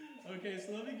 Okay,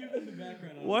 so let me give you the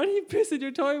background. On Why did he piss in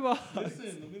your toy box?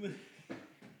 Listen,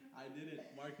 I did it.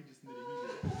 Mark could just admit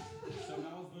it. He did. So when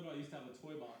I was little, I used to have a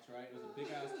toy box, right? It was a big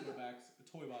ass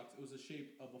toy box. It was the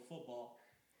shape of a football.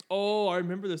 Oh, I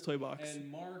remember this toy box.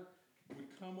 And Mark would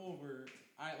come over.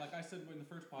 Like I said in the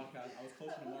first podcast, I was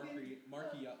closer to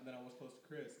Marky than I was close to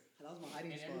Chris. That was my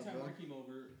hiding And every time Mark came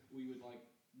over, we would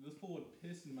this fool would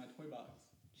piss in my toy box.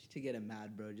 Just to get him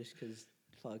mad, bro. Just because,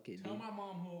 fuck it, Tell dude. my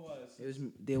mom who it was. It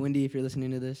was Wendy, if you're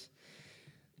listening to this.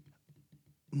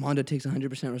 Mondo takes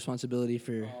 100% responsibility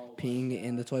for peeing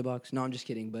in the toy box. No, I'm just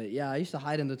kidding. But yeah, I used to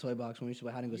hide in the toy box when we used to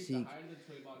play hide and go He used to seek. hide in the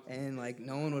toy box And piss like in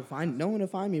no the one toy would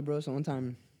box. find me, bro. So one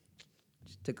time,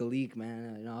 just took a leak,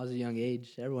 man. I was a young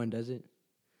age. Everyone does it.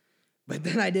 But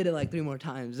then I did it like 3 more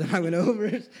times, and I went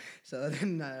over. So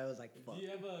then I was like, fuck. Do you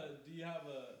have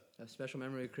a A special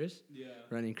memory of Chris yeah?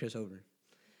 running Chris over.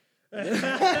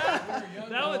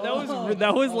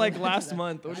 That was like last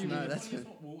month. What do you No, mean? that's-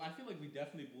 Well, I feel like we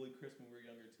definitely bullied Chris when we were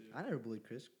younger too. I never bullied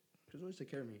Chris. Chris always took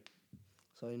care of me.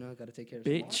 So I got to take care of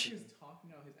Bitch. Mark is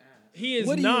talking out his ass. He is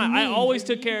What do you not. I mean? always When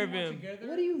took me care and of you were him. together-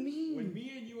 What do you mean? When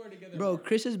me and there Bro, more.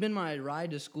 Chris has been my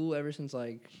ride to school ever since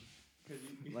like 'Cause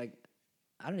you-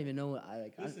 I don't even know what I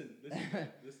like. Listen.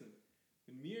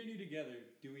 When me and you together,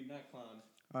 do we not clown?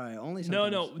 All right, only No,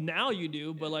 sometimes. no. Now you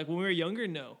do, but like when we were younger,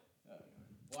 no.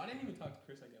 Well, I didn't even talk to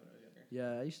Chris like that when I was younger.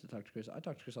 Yeah, I used to talk to Chris. I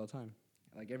talk to Chris all the time.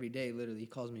 Like every day, literally, he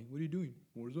calls me. What are you doing?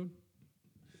 Warzone.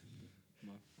 Come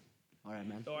on. All right,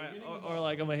 man. Or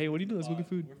like I'm like, hey, what are you doing? Let's go get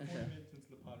food. We're 4 minutes into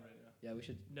the pod right now. Yeah, we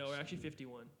should. No, we're actually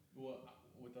 51. Well,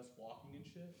 with us walking and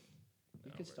shit.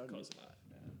 We could start. Close enough.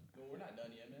 Man. Well, we're not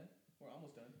done yet, man. We're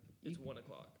almost done. It's 1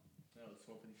 o'clock. No, it's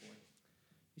 12:54.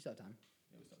 We still have time.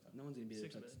 Yeah, we still have time. No one's gonna be there.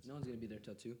 6 minutes. No one's gonna be there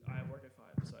till 2. I work at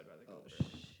 5, so I'd rather go Oh there.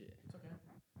 shit. It's okay.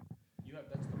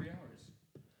 That's 3 hours.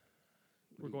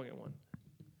 We're going at 1.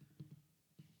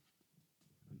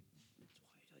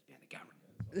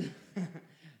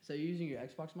 So you're using your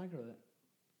Xbox mic or what?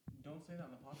 Don't say that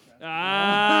on the podcast.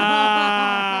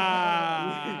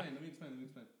 Ah! Let me explain.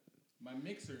 My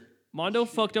mixer. Mondo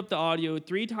fucked up the audio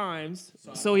 3 times,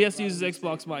 so he has to use his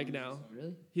Xbox mic now.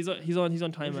 Really? He's on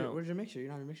timeout. Where's your mixer? You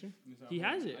don't have a mixer? He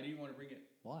has it. I didn't want to bring it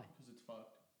Why? because it's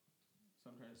fucked. So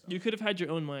I'm trying to sell You it. could have had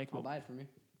your own mic. I'll but- buy it from you.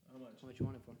 How much? How much you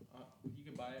want it for? You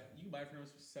can buy it. You can buy it for us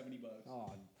for $70.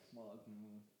 Oh, well, It's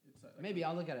maybe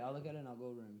I'll look at it. I'll look at it and I'll go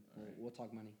over and we'll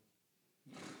talk money.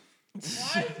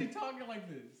 Why is he talking like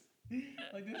this?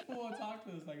 Like this fool will talk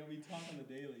to us like we talk on the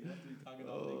daily. You have to be talking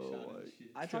about Big Shot and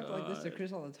shit. I talk like this to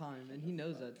Chris all the time, and he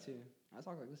knows that too. I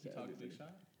talk like this to You talk to everybody. Big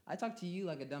Shot? I talk to you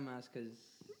like a dumbass because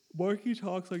Marky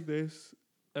talks like this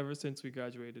ever since we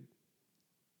graduated.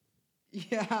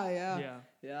 yeah.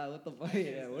 What the fuck?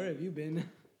 Yeah, where have you been?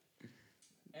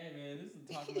 Hey man, this is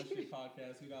the Talk About Shit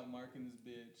podcast. We got Mark in this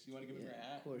bitch. You want to give him your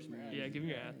at? Of course, Give him your man. at. Yeah, give me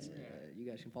your ads. You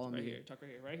guys can follow Right me. here. Talk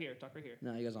right here. Right here. Talk right here.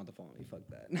 No, you guys don't have to follow me. Fuck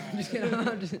that. No, I'm just kidding.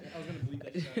 I'm just, I was gonna bleep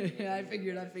that shit. yeah, I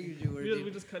figured you were. We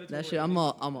dude. just cut it to That where shit. it I'm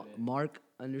is. a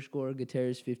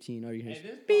Mark_Gutierrez15. Are you Hey, here?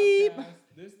 this Beep. podcast,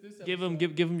 this Give him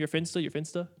episode- give him your Finsta. Your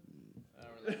Finsta.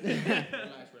 Relax.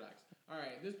 All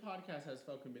right, this podcast has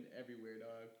fucking been everywhere,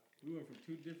 dog. We went from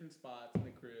 2 different spots in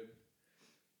the crib.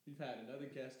 We've had another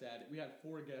guest at it. We had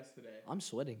 4 guests today. I'm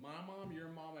sweating. My mom, your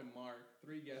mom, and Mark.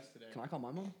 3 guests today. Can I call my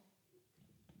mom?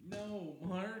 No,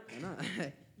 Mark. Why not?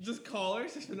 Just call her.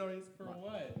 For no reason. For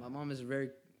what? My mom is very.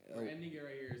 We're ending it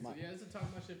right here. So yeah, this is a Talk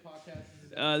About Shit podcast.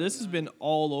 This has been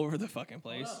all over the fucking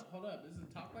place. Hold up. This is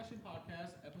a Talk About Shit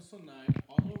podcast, episode 9,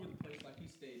 all over the place, like he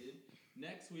stated.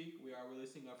 Next week, we are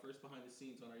releasing our first behind the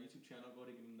scenes on our YouTube channel. Go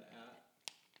to give them the at.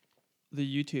 The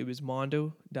YouTube is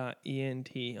mondo.ent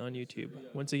on YouTube.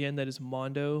 Once again, that is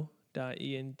mondo.ent.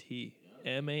 MANDO.ENT.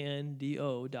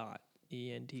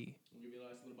 We'll give you a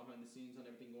nice little behind the scenes on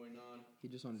everything going on. He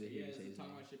just wanted to hear Yeah, you say it's his a Talk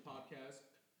name. About Shit podcast.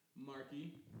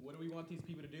 Marky, what do we want these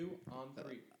people to do? On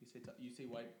 3. You say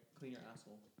wipe, clean your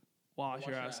asshole. Wash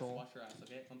your asshole. Wash your ass,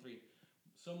 okay? On 3.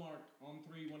 So Mark, on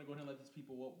 3, you want to go ahead and let these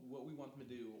people what we want them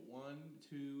to do. 1,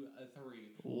 2, 3.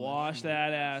 Wash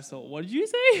that asshole. What did you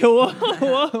say?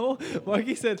 Whoa.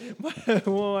 Marky said,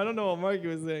 whoa, I don't know what Marky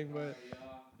was saying, but.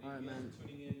 All right, man.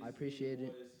 I appreciate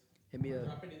it. Hit me up.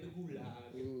 Drop it in the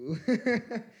gulag. Ooh.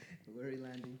 Where are you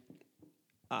landing?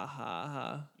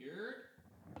 Aha. We're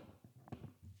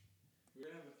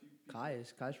gonna have a few people.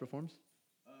 Kai's performs?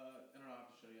 I don't know. I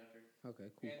have to show you after. Okay,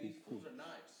 cool, And cool, these cool. fools are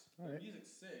nice. All The right. music's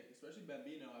sick, especially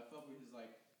Bambino. I fuck with his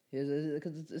like.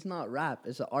 Because it's not rap,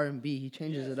 it's an R&B. He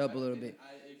changes it up a little bit.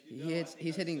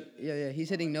 He's hitting he's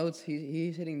hitting notes.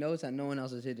 He's hitting notes that no one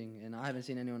else is hitting, and I haven't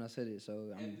seen anyone else hit it.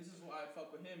 So And this is why I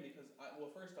fuck with him because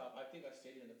first off, I think I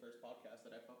stated in the first podcast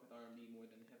that I fuck with R&B more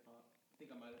than hip hop. I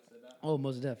think I might have said that. oh,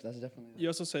 most def. That's definitely You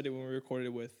also said it when we recorded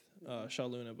it with Shaw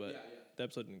Luna, but Yeah. the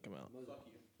episode didn't come out. Fuck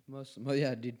you. most.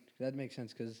 Yeah, dude, that makes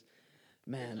sense. Because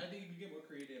man, I think you can get more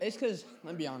creative. it's because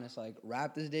let me be honest. Like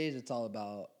rap these days, it's all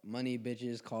about money,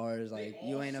 bitches, cars. Like They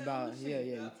you all ain't sound about the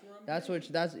same. That's where I'm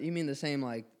getting. That's you mean the same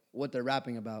like what they're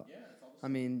rapping about. Yeah, it's all the I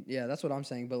mean, yeah, that's what I'm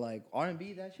saying. But like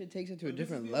R&B, that shit takes it to a But this is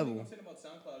different the other thing level. I'm saying about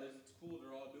SoundCloud is it's cool.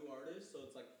 They're all new artists, so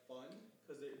it's like fun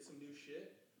because it's some new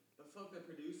shit. But fuck, the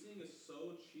producing is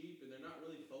so cheap, and they're not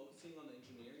really focusing on the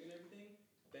engineering and everything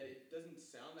that it doesn't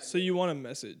sound that. So good. you want a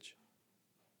message?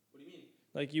 What do you mean?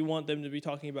 Like you want them to be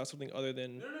talking about something other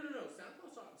than? No.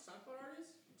 SoundCloud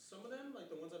artists. Some of them, like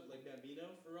the ones that like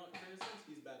Bambino, for instance,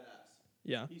 he's badass.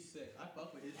 Yeah. He's sick. I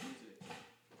fuck with his music.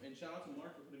 And shout out to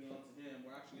Mark for putting it on to him.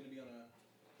 We're actually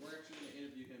gonna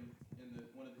interview him in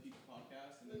one of the future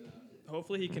podcasts, and then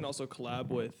Hopefully he can also collab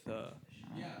with. yeah,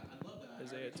 I'd love that.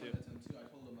 Isaiah, I already too. told that to him too. I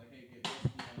told him like, hey, get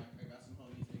this. I got some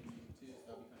homies making music too,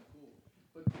 so that'd be kind of cool.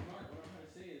 But Mark, what I'm trying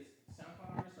to say is,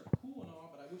 SoundCloud artists are cool and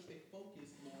all, but I wish they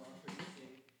focused more on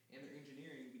producing and their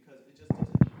engineering because it just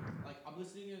doesn't. Like I'm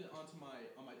listening it onto my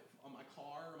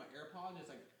car or my AirPod, and it's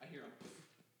like I hear a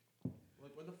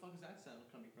where the fuck is that sound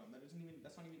coming from? That's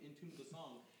not even in tune with the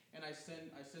song. And I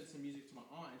sent some music to my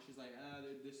aunt, and she's like,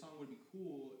 this song would be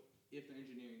cool if the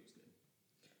engineering was good.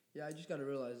 Yeah, I just gotta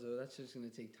realize though that's just gonna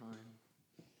take time.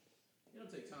 It'll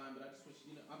take time, but I just wish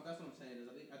that's what I'm saying is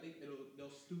I think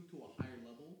they'll stoop to a higher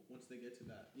level once they get to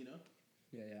that.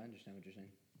 Yeah, I understand what you're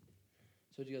saying.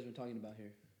 So what you guys been talking about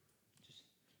here? Just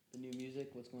the new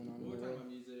music, what's going on in We're the talking world?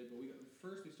 about music, but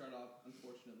we start off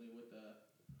unfortunately with the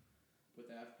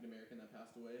African American that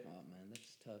passed away. Oh man,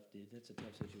 that's tough, dude. That's a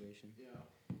tough situation. Yeah,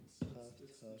 Tough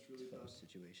really tough.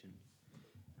 situation.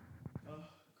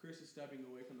 Chris is stepping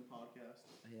away from the podcast.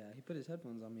 Yeah, he put his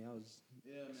headphones on me. I was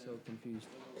man. so confused.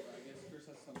 Well, I guess Chris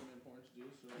has something important to do,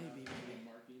 so Maybe.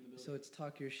 Marky in the building. So it's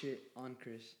talk your shit on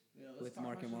Chris Yeah, with talk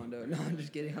Mark my and shit. Mondo. No, I'm just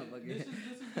kidding. I'm This fucking. is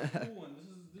the cool one.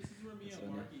 This is where me That's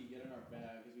and funny. Marky get in our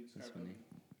bag because we just That's start funny.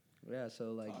 Yeah, so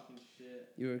like talking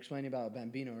shit. you were explaining about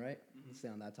Bambino, right? Let's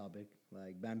stay on that topic.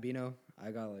 Like Bambino,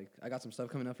 I got some stuff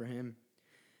coming up for him,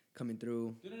 coming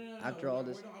through. No. After all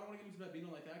this. I don't want to get into that Bino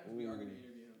like that because we are going to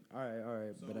interview him. All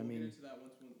right. So But I we'll mean, get into that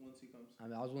once he comes. I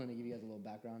was willing to give you guys a little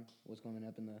background. What's coming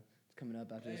up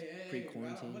after this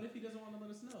pre-quarantine. What if he doesn't want to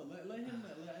let us know? Let the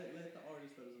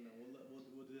artist let us know.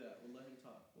 We'll do that. We'll let him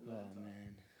talk.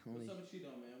 Man, What's up with you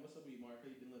though, man? What's up with you, Mark? How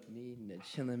you been living? me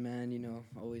chilling, man. You know,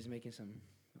 always making some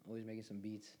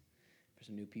beats for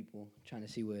some new people. Trying to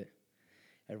see what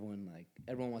everyone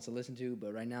wants to listen to.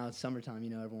 But right now it's summertime. You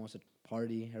know, everyone wants to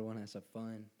party. Everyone has some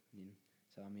fun.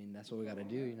 So I mean, that's what we gotta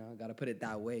do. You know, gotta put it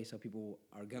that way so people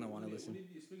are gonna want to listen.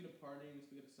 Speaking of partying,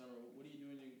 speaking of summer, what are you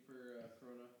doing for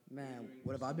Corona? Man,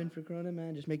 what have I been for Corona,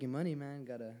 man? Just making money, man.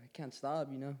 I can't stop,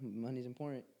 you know. Money's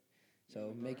important.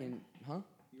 So making, huh?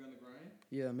 You on the grind?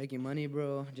 Yeah, making money,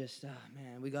 bro. Just,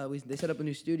 man, they set up a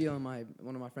new studio in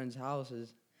one of my friend's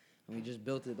houses, and we just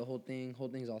built it. The whole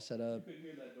thing's all set up. You could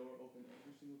hear that door open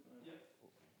every single time.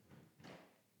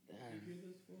 Yeah. You hear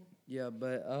this, fool? Yeah,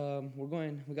 but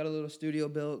we got a little studio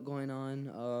built going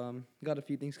on. Got a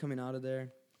few things coming out of there.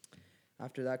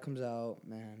 After that comes out,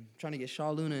 man, trying to get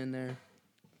Shaw Luna in there.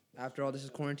 After all this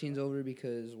quarantine's over,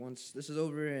 because once this is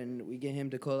over and we get him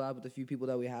to collab with a few people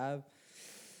that we have,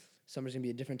 summer's gonna be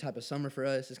a different type of summer for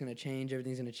us. It's gonna change.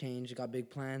 Everything's gonna change. Got big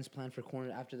plans planned for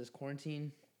after this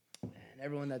quarantine. And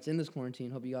everyone that's in this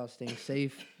quarantine, hope you all staying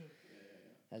safe.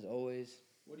 As always.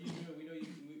 What are you doing? We know you.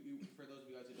 For those of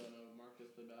you guys who don't know, Mark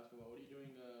does play basketball. What are you doing?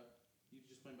 You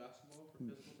just playing basketball for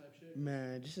physical type shit?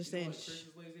 Man, just to stay in.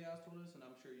 Chris's lazy ass told us, and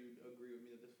I'm sure you agree with me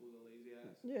that this fool's a lazy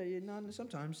ass. Yeah, no,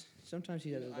 sometimes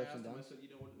he has his ups and downs. I said,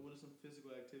 what is some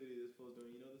physical activity this fool's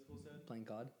doing? You know what this fool said? Playing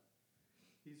COD.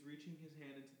 He's reaching his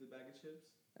hand into the bag of chips.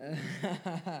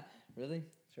 Really?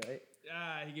 That's right.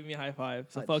 Yeah, he gave me a high five.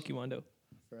 So Hot fuck you, Mondo.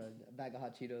 For a bag of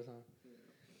hot Cheetos, huh? Yeah.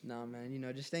 Nah, man,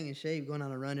 just staying in shape, going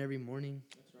on a run every morning.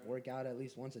 That's right. Work out at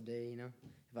least once a day,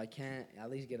 If I can't, at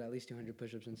least get 200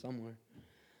 push-ups in somewhere.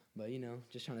 But,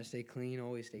 just trying to stay clean,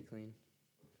 always stay clean.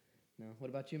 No, what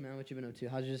about you, man? What you been up to?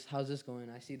 How's this going?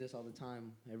 I see this all the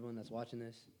time. Everyone that's watching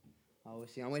this, I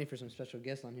always see. I'm waiting for some special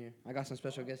guests on here. I got some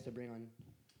special guests to bring on.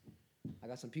 I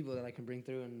got some people that I can bring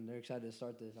through, and they're excited to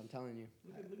start this. I'm telling you.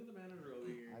 Look at the manager over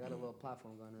here. I got a little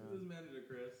platform going Look at around. this manager,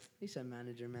 Chris. He said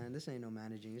manager, man. This ain't no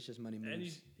managing. It's just money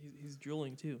moves. And he's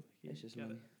drooling too. It's just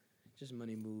money. Just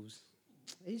money moves.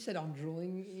 He said I'm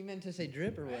drooling. You meant to say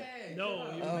drip or what? Hey,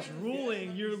 No, you're Oh.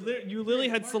 drooling. You literally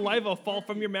had saliva fall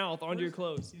from your mouth onto your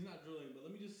clothes. He's not drooling, but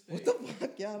let me just say. What the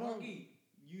fuck? Yeah, I don't. Marky,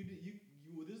 you.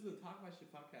 This is the Talk My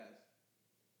Shit podcast.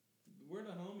 We're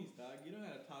the homies, dog. You don't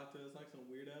gotta talk to us like some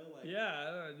weirdo. Like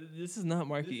Yeah, this is not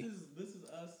Marky. This is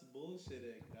us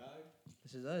bullshitting, dog.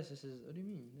 This is us. What do you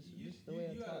mean? This is the way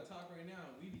I you talk. gotta talk right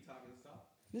now. We be talking stuff.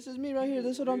 This is me right here.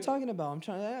 This is what I'm talking about.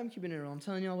 I'm keeping it real. I'm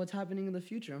telling y'all what's happening in the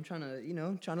future. I'm trying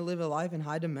to live a life in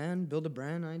high demand, build a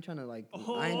brand. I ain't trying to like.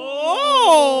 I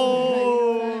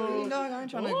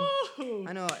ain't trying to.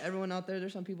 I know everyone out there.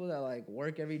 There's some people that like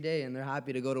work every day and they're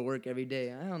happy to go to work every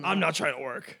day. I don't know. I'm not trying to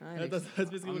work. I ain't That's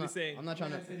basically what he's saying. I'm not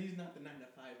trying to. I said he's not the 9 to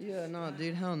 5. Yeah, no,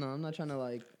 dude, hell no. I'm not trying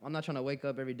to wake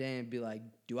up every day and be like,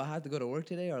 do I have to go to work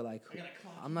today or like? I gotta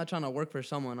clock. I'm not trying to work for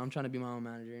someone. I'm trying to be my own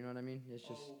manager. You know what I mean? It's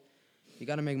just you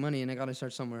got to make money and I got to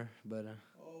start somewhere. But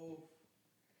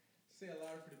say it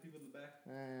louder for the people in the back.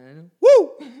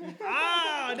 woo!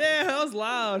 Ah, damn, that was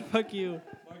loud. Fuck you.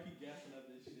 Marky gassing up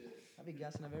this shit. I be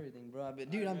gassing up everything, bro. But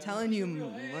dude, I'm telling you,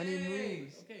 money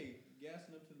moves. Okay,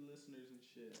 gassing up to the listeners and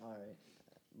shit. All right.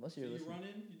 What's So your you listening?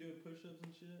 running? You doing push-ups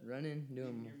and shit? Running,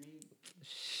 doing. Your meat?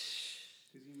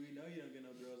 Because we know you don't get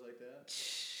no girls like that.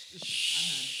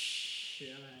 Shit,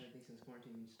 I haven't had anything since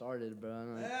quarantine started, bro.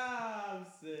 I'm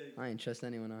sick. I ain't trust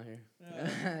anyone out here.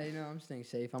 Yeah. You know, I'm staying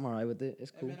safe. I'm alright with it.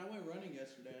 It's Hey, cool. man, I went running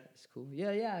yesterday. It's cool.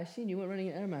 Yeah, I seen you went running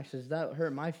in Air Maxes. That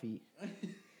hurt my feet.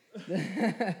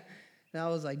 And I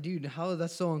was like, dude, how is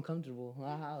that so uncomfortable?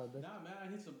 How? Nah, man,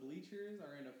 I hit some bleachers. I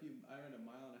ran a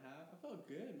mile and a half. I felt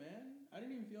good, man. I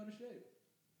didn't even feel out of shape.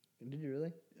 Did you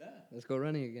really? Yeah. Let's go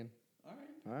running again. All right.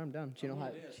 All right, I'm down. Chino I'm High.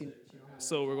 going today at Chino, 6. Chino High.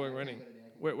 So we're going I running. can't go today, I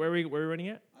can't Where are we running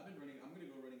at? I've been running. I'm gonna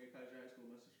go running at Kaiser High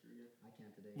School, Leicester Street again. I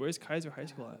can't today. Where's Kaiser High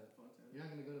School at? You're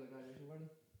not gonna go to the graduation party?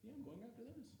 Yeah, I'm going after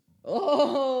this.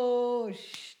 Oh,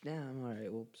 damn. All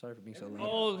right. Well, sorry for being so loud.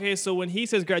 Oh, okay. So when he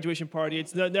says graduation party,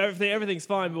 it's not everything's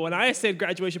fine. But when I said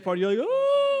graduation party, you're like,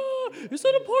 oh, it's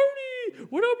not a party.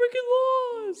 We're not breaking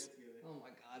laws. Oh my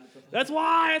God. That's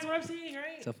why. That's what I'm saying,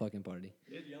 right? It's a fucking party.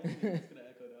 It's yelling. It's gonna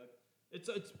echo,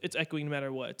 dog. It's echoing no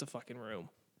matter what. It's a fucking room.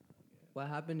 What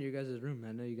happened to your guys' room?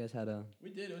 I know you guys had a.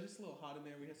 We did. It was just a little hot in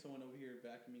there. We had someone over here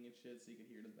vacuuming and shit, so you could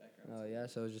hear it in the background. Oh yeah,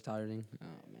 so it was just tiring. Oh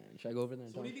man, should I go over there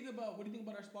and So talk what do you think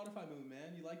about our Spotify move,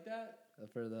 man? You like that?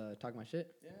 for the talk my shit?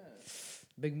 Yeah.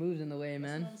 Big moves in the way, That's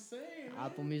man. what I'm saying, man.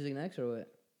 Apple Music next or what?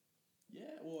 Yeah.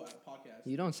 Well, podcast.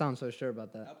 You don't sound so sure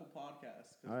about that. Apple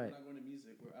Podcasts. Because Alright. we're not going to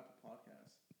music. We're Apple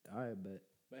Podcasts. All right, but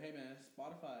But hey, man,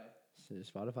 Spotify.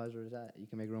 Spotify's where it's at. You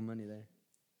can make real money there.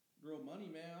 Real money,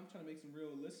 man. I'm trying to make some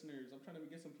real listeners. I'm trying to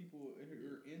get some people who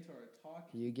are into our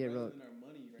talking. You get rather real- than our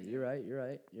money right You're now.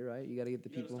 right. You got to get the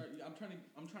You gotta people start,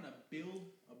 I'm trying to build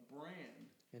a brand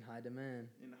in high demand.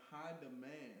 in high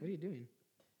demand. What are you doing?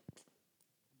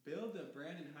 Build a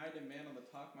brand in high demand on the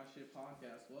Talk My Shit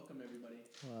podcast. Welcome everybody.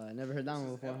 I never heard that one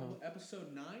This is before. Huh?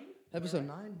 episode 9. Episode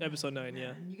 9. Episode 9,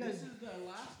 yeah. You This guys, is the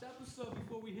last episode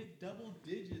before we hit double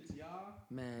digits, y'all.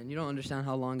 man, you don't understand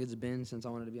how long it's been since I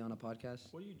wanted to be on a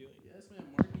podcast. What are you doing? Yes, man.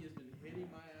 Marky has been hitting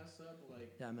my ass up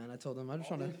like. Yeah, man. I told him I'm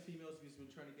just All trying the to. other females he's been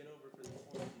trying to get over for the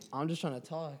quarantine. I'm just trying to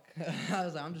talk. I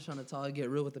was like, I'm just trying to talk, get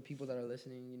real with the people that are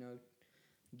listening. You know,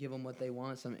 give them what they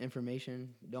want, some information.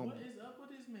 Don't. What is up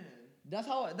with this man? That's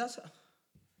how. That's. This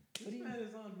do you- man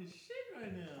is on his shit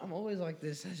right now. I'm always like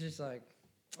this. It's just like,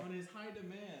 On his high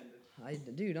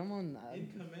demand. dude, I'm on. In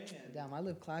command. Damn, I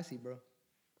live classy, bro.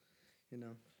 You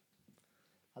know.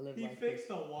 I live He like fixed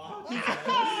the watch.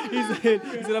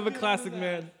 He's another classic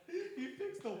man. He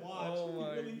fixed the watch. Oh He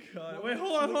my really- god. Wait,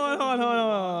 hold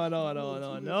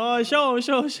on. No, show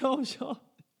him.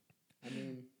 I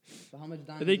mean, so how much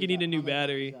diamonds? I think you is need that? a new How much diamonds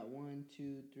battery. is that? 1,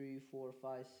 2, 3, 4,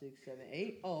 5, 6, 7,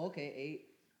 8. Oh, okay, 8,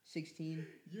 16.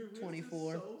 Your wrist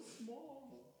 24. is so small.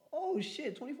 Oh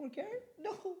shit, 24 karat?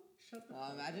 No. Shut the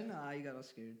fuck Imagine, up. you got all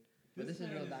scared. But this is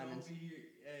man real over diamonds. here-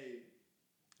 Hey,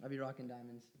 I be rocking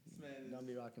diamonds. this man is. Don't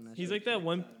be rocking that. He's shit. like that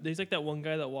one. He's like that one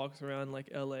guy that walks around like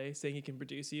LA saying he can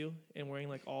produce you and wearing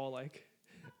like all like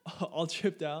all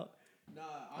tripped out. Nah.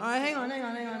 All right, hang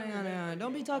on.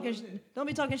 Don't be talking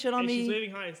shit on Hey, she's me.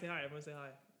 waving hi. Say hi. Everyone say hi.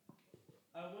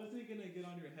 I wasn't gonna get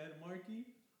on your head, Marky.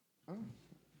 Oh,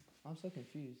 I'm so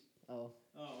confused. Oh,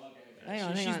 Oh, okay.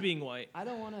 hang She's on. being white. I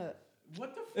don't want to.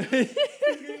 What the fuck? He's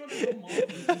getting on his own mom.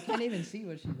 I can't even see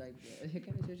what she's like. I can't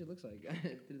even see what she looks like.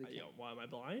 Through the Yo, why am I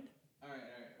blind? Alright.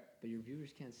 But your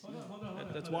viewers can't see. Hold on.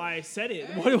 That's why I said it.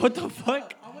 Hey, What the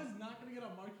fuck? I was not gonna get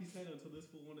on Marky's head until this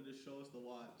fool wanted to show us the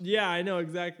watch. Yeah, I know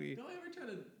exactly. Don't ever try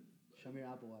to. Show me your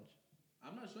Apple Watch.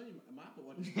 I'm not showing you my Apple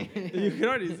Watch. You can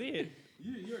already see it.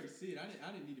 You already see it.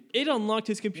 I didn't need to. It unlocked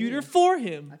his computer Yeah. for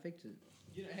him. I fixed it.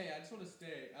 You know, hey, I just want to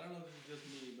stay. I don't know if this is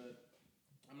just me, but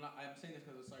I'm saying this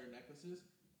because I saw your necklaces.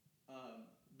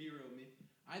 Be real with me.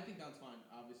 I think that's fine,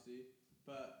 obviously,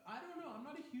 but I don't know. I'm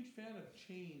not a huge fan of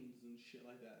chains and shit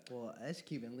like that. Well, it's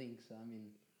Cuban links, so I mean,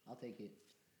 I'll take it.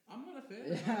 I'm not a fan. I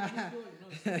just feel like I'm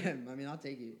not a slave. I mean, I'll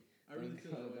take it. I really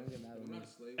feel that way. Don't get mad with I'm me. not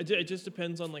a slave. It just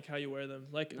depends on like how you wear them.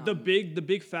 Like Nah. the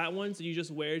big fat ones that you just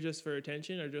wear just for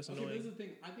attention are just Okay, this annoying. is the thing.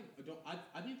 I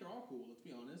think they're all cool. Let's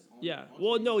be honest. Yeah. All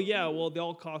Well, chains no, are yeah. cool. Well, they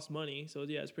all cost money, so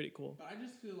yeah, it's pretty cool. But I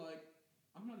just feel like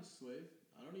I'm not a slave.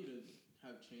 I don't need to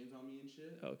have chains on me and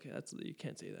shit. Okay, you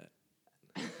can't say that.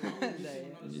 What's wrong with me saying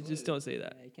I'm not a You slave? just don't say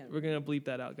that. Yeah, you can't. We're gonna bleep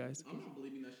that out, guys. I'm not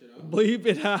believing that shit out. Bleep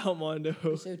it out, Mondo.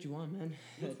 You say what you want, man.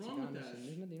 What's To be wrong with honest, that?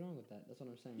 There's nothing wrong with that. That's what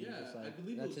I'm saying. It's Yeah, just like, I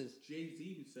believe it that's was his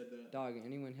Jay-Z who said that. dog.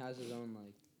 Anyone has his own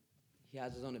like, he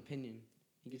has his own opinion.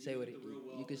 He can say what The real you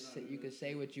wealth, could we're not say. doing You could that.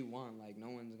 say what you want. Like no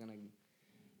one's gonna.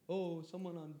 Oh,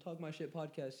 someone on Talk My Shit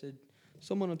podcast said.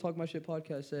 Someone on Talk My Shit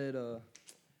podcast said.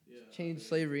 Yeah. Change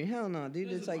slavery. Hell no, dude.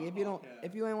 This It's is like my if you don't, podcast.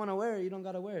 if you ain't want to wear it, you don't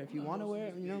gotta wear it. If I'm you not want to wear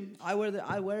it, hosting you know, this bitch.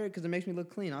 I wear it because it makes me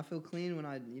look clean. I feel clean when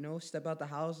I, step out the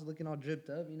house looking all dripped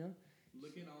up.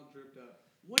 Looking all dripped up.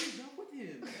 What is up with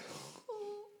him?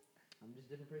 I'm just a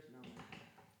different person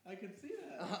now. I can see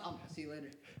that. I'll see you later.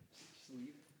 Just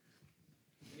leave.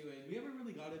 Anyways, we haven't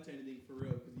really got into anything for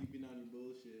real because you've been on your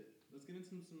bullshit. Let's get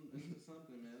into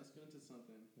something, man. Let's get into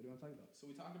something. What do you want to talk about? So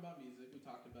we talked about music. We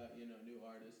talked about new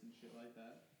artists and shit like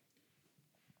that.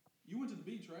 You went to the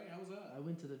beach, right? How was that? I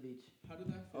went to the beach. How did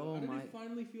that feel? Oh How did my- it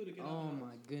finally feel to get out? Oh of the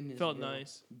my house? goodness. Felt bro.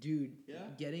 nice. Dude, Yeah?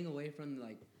 getting away from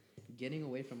everybody. Getting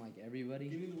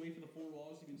away from the four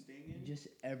walls you've been staying in. Just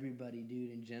everybody,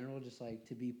 dude, in general, just like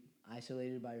to be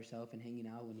isolated by yourself and hanging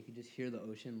out when you could just hear the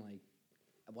ocean, like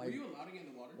Were you allowed to get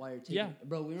in the water? while you're taking. Yeah.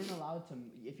 Bro, we weren't allowed to.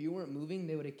 If you weren't moving,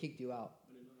 they would have kicked you out.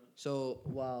 I didn't know that. So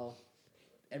while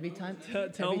every time,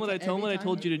 Tell him what I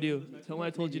told you to do. Tell him what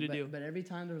I told you to but, do. But every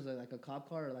time there was like a cop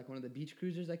car or like one of the beach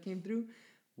cruisers that came through,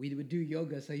 we would do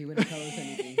yoga so he wouldn't tell us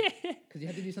anything. Because you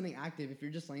have to do something active. If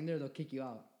you're just laying there, they'll kick you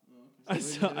out. Oh,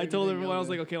 okay. I told everyone, I was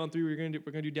like, okay, on 3 we're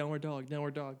gonna do downward dog.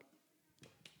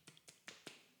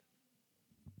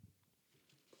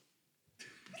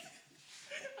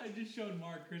 I just showed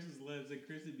Mark Chris's lips, and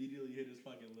Chris immediately hit his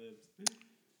fucking lips.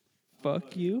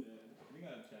 Fuck you. We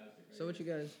got a chapstick right So what you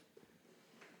guys?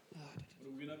 What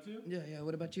have we been up to? Yeah.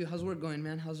 What about you? How's work going,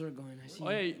 man? How's work going? I see. Oh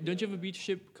hey, don't you have a beach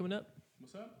trip coming up?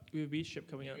 What's up? We have a beach trip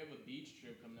coming up. We have a beach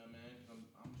trip coming up, man. I'm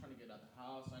trying to get out the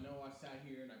house. I know I sat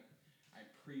here and I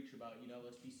preach about,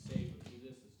 let's be safe, let's do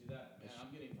this, let's do that. Man, I'm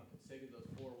getting fucking sick of those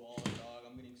four walls, dog.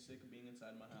 I'm getting sick of being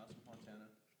inside my house in Montana.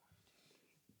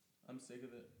 I'm sick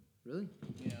of it. Really?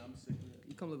 Yeah, I'm sick of it.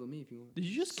 You come live with me if you want. Did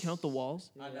you just count the walls?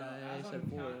 I know. Yeah, As I said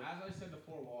four. as I said the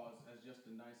four walls as just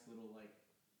a nice little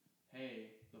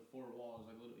hey, the four walls,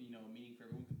 like little, meaning for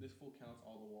everyone. This fool counts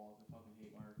all the walls. I fucking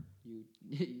hate Mark.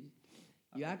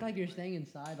 You act like you're staying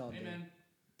inside all day. Hey man,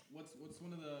 what's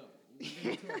one of the we've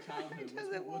been into our childhood?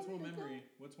 What's one memory?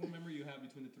 What's one memory you have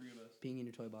between the three of us? Being in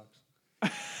your toy box. I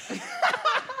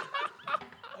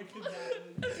could not.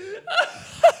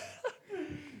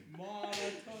 Mom, I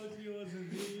told you it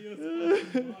wasn't me. It was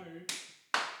fucking Mark.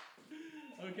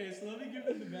 Okay, so let me give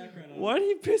them the background on Why did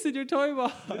he piss in your toy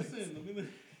box? Listen,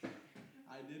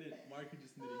 I didn't. Mark had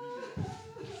just admitted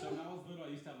he did. So when I was little, I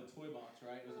used to have a toy box,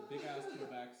 right? It was a big ass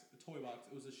toy box.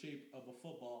 It was the shape of a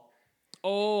football.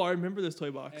 Oh, I remember this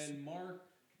toy box. And Mark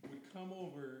would come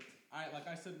over. Like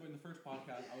I said in the first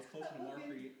podcast, I was closer to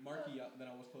Marky than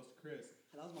I was close to Chris.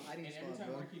 That was my hiding And every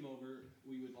time Mark came over,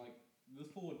 we would this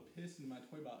fool would piss in my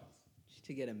toy box. Just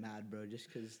to get him mad, bro. Just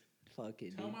because, fuck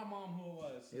it, Tell dude. my mom who it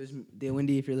was. It was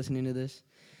Wendy. If you're listening to this,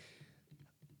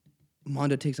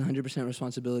 Mondo takes 100%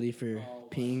 responsibility for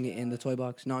peeing in the toy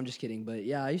box. No, I'm just kidding. But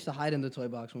yeah, I used to hide in the toy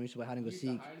box when we used to play hide and go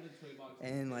seek,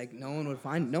 and no one would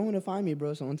find me,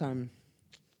 bro. So one time,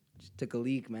 just took a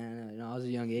leak, man. I was a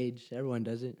young age. Everyone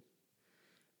does it.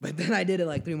 But then I did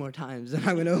it 3 more times, and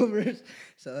I went over.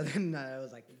 So then I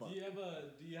was like, fuck. Do you have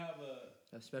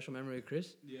a A special memory of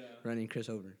Chris? yeah? Running Chris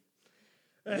over.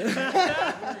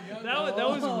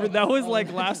 That was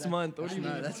like last month. What do you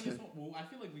No, mean? that's- Well, I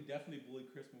feel like we definitely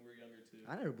bullied Chris when we were younger too.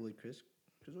 I never bullied Chris.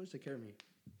 Chris always took care of me.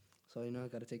 So, I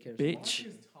got to take care of Bitch.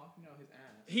 Mark is talking out his ass.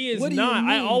 He is What do you not.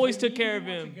 I mean? always When took me care and of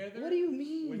you were him. together- What do you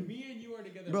mean? When me and you are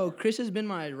together, Bro, Mark, Chris has been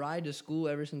my ride to school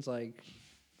ever since, 'cause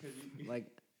you-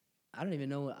 I don't even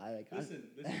know what listen.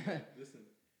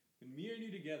 When me and you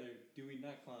together, do we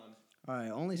not clown? All right,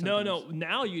 only No, sometimes. no.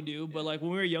 Now you do, but like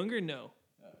when we were younger, no.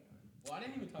 Well, I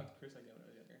didn't even talk to Chris like that when I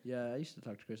was younger. Yeah, I used to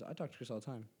talk to Chris. I talk to Chris all the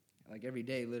time. Every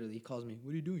day, literally, he calls me.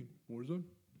 What are you doing? Warzone?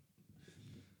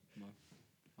 Come on.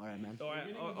 All right, man.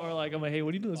 Or like I'm like, hey,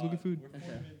 what are you doing? Let's go get food. We're 40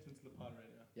 minutes into the pod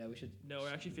right now. Yeah, we should. No, we're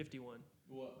actually 51.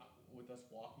 Well, with us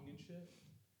walking and shit.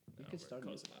 We No, could we're start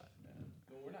close it. enough. Man.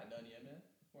 Well, we're not done yet, man.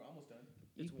 We're almost done.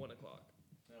 It's 1 o'clock.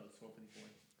 No, it's 12:54.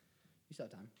 We still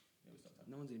have time. Yeah, we still have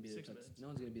time. No one's gonna be there. 6 Till, minutes. no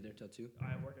one's gonna be there till 2.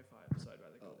 I work at 5, so I'd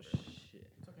rather go Oh there. shit.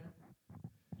 It's okay.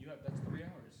 That's 3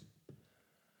 hours.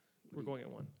 We're going at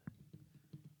 1.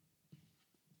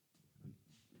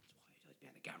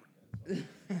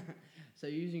 So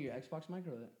you're using your Xbox mic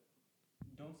or what?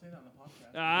 Don't say that on the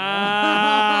podcast. Ah!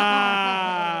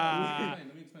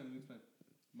 Let me explain.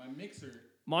 My mixer.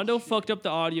 Mondo fucked up the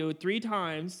audio 3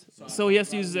 times, so he has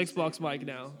to use his Xbox mic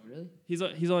now. Really? He's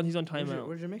on timeout.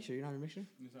 Where's your mixer? You don't have a mixer?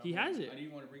 He has it. I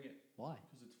didn't want to bring it Why?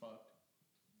 because it's fucked.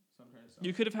 So I'm trying to sell You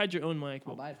it. could have had your own mic.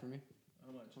 I'll But buy it for me.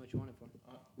 How much? How much you want it for?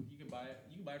 You can buy it.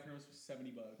 You can buy it for us for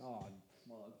 $70. Oh,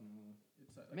 well, It's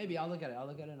maybe I'll look at it. I'll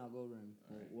look at it and I'll go over and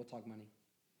we'll talk money.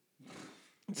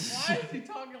 Why is he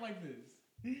talking like this?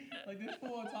 Like this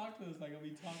fool will talk to us like I'll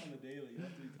be talking on the daily. You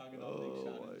have to be talking all big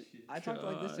shot and shit. I talk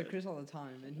like this to Chris all the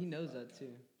time, and he knows that too.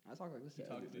 I talk like this to You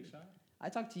talk to everybody. big shot? I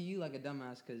talk to you like a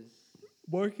dumbass because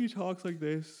Marky talks like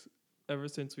this ever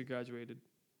since we graduated.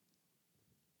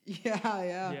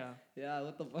 yeah. Yeah.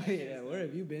 What the fuck? Yeah, where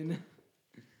have you been?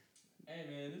 Hey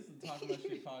man, this is the Talk About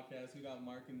Shit podcast. We got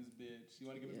Mark in this bitch. You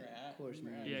want to give him your hat? Of course, Give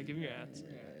him your man. hat. Yeah, give me your ads.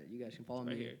 You guys can follow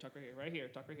Right me. here, talk right here, right here,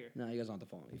 talk right here. No, you guys don't have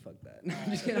to follow me. Fuck that. No,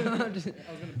 I'm just kidding. I'm just, I was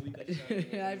gonna bleep that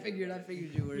shit out. I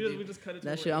figured you were. We just cut it. To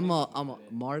That a shit. word. I'm a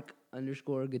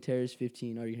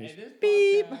Mark_Gutierrez15. Are you Hey, here? this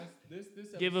Beep. podcast, this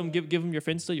Give him, episode- give him your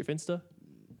Finsta, your Finsta.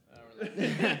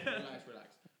 Relax.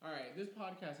 All right, this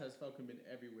podcast has fucking been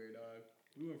everywhere, dog.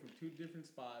 We went from 2 different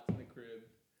spots in the crib.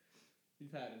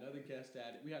 We've had another guest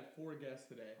at it. We had 4 guests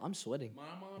today. I'm sweating. My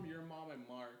mom, your mom, and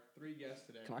Mark. 3 guests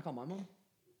today. Can I call my mom?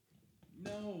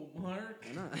 No, Mark.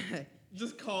 Why not?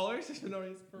 Just call her.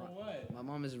 For what? My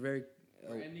mom is very.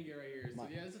 We're ending it right here. So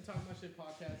yeah, this is a Talk My Shit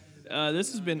podcast.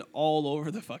 This has been all over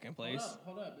the fucking place.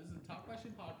 Hold up. This is a Talk My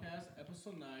Shit podcast,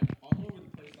 episode 9, all over the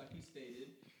place, like he stated.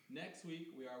 Next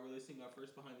week, we are releasing our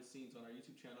first behind the scenes on our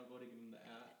YouTube channel. Go to give them the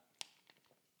app.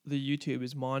 The YouTube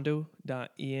is mondo.ent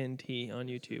on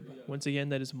YouTube. Once again,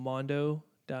 that is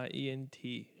mondo.ent.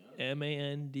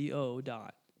 MANDO.ENT.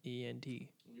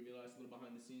 We'll give you a nice little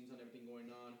behind the scenes on everything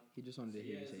going on. He just wanted to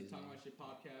hear Yeah, you this say is his Talk name. My Shit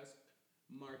podcast.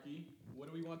 Marky, what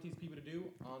do we want these people to do?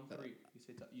 On 3.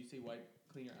 You say wipe,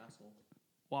 clean your asshole.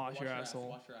 Wash your asshole.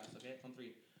 Wash your ass, okay? On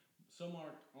 3. So,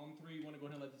 Mark, on 3, you want to go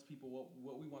ahead and let these people what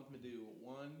we want them to do.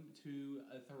 1, 2,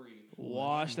 3.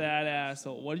 Wash that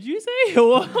asshole. What did you say?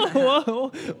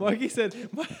 Whoa. Marky said,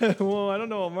 whoa, I don't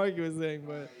know what Marky was saying,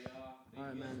 but. All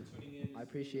right, man. Tuning in. I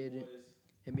appreciate it.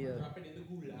 Hit me up. Drop it in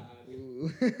the gulag.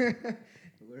 Ooh.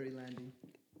 Where are we landing?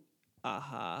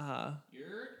 Aha.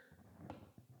 You're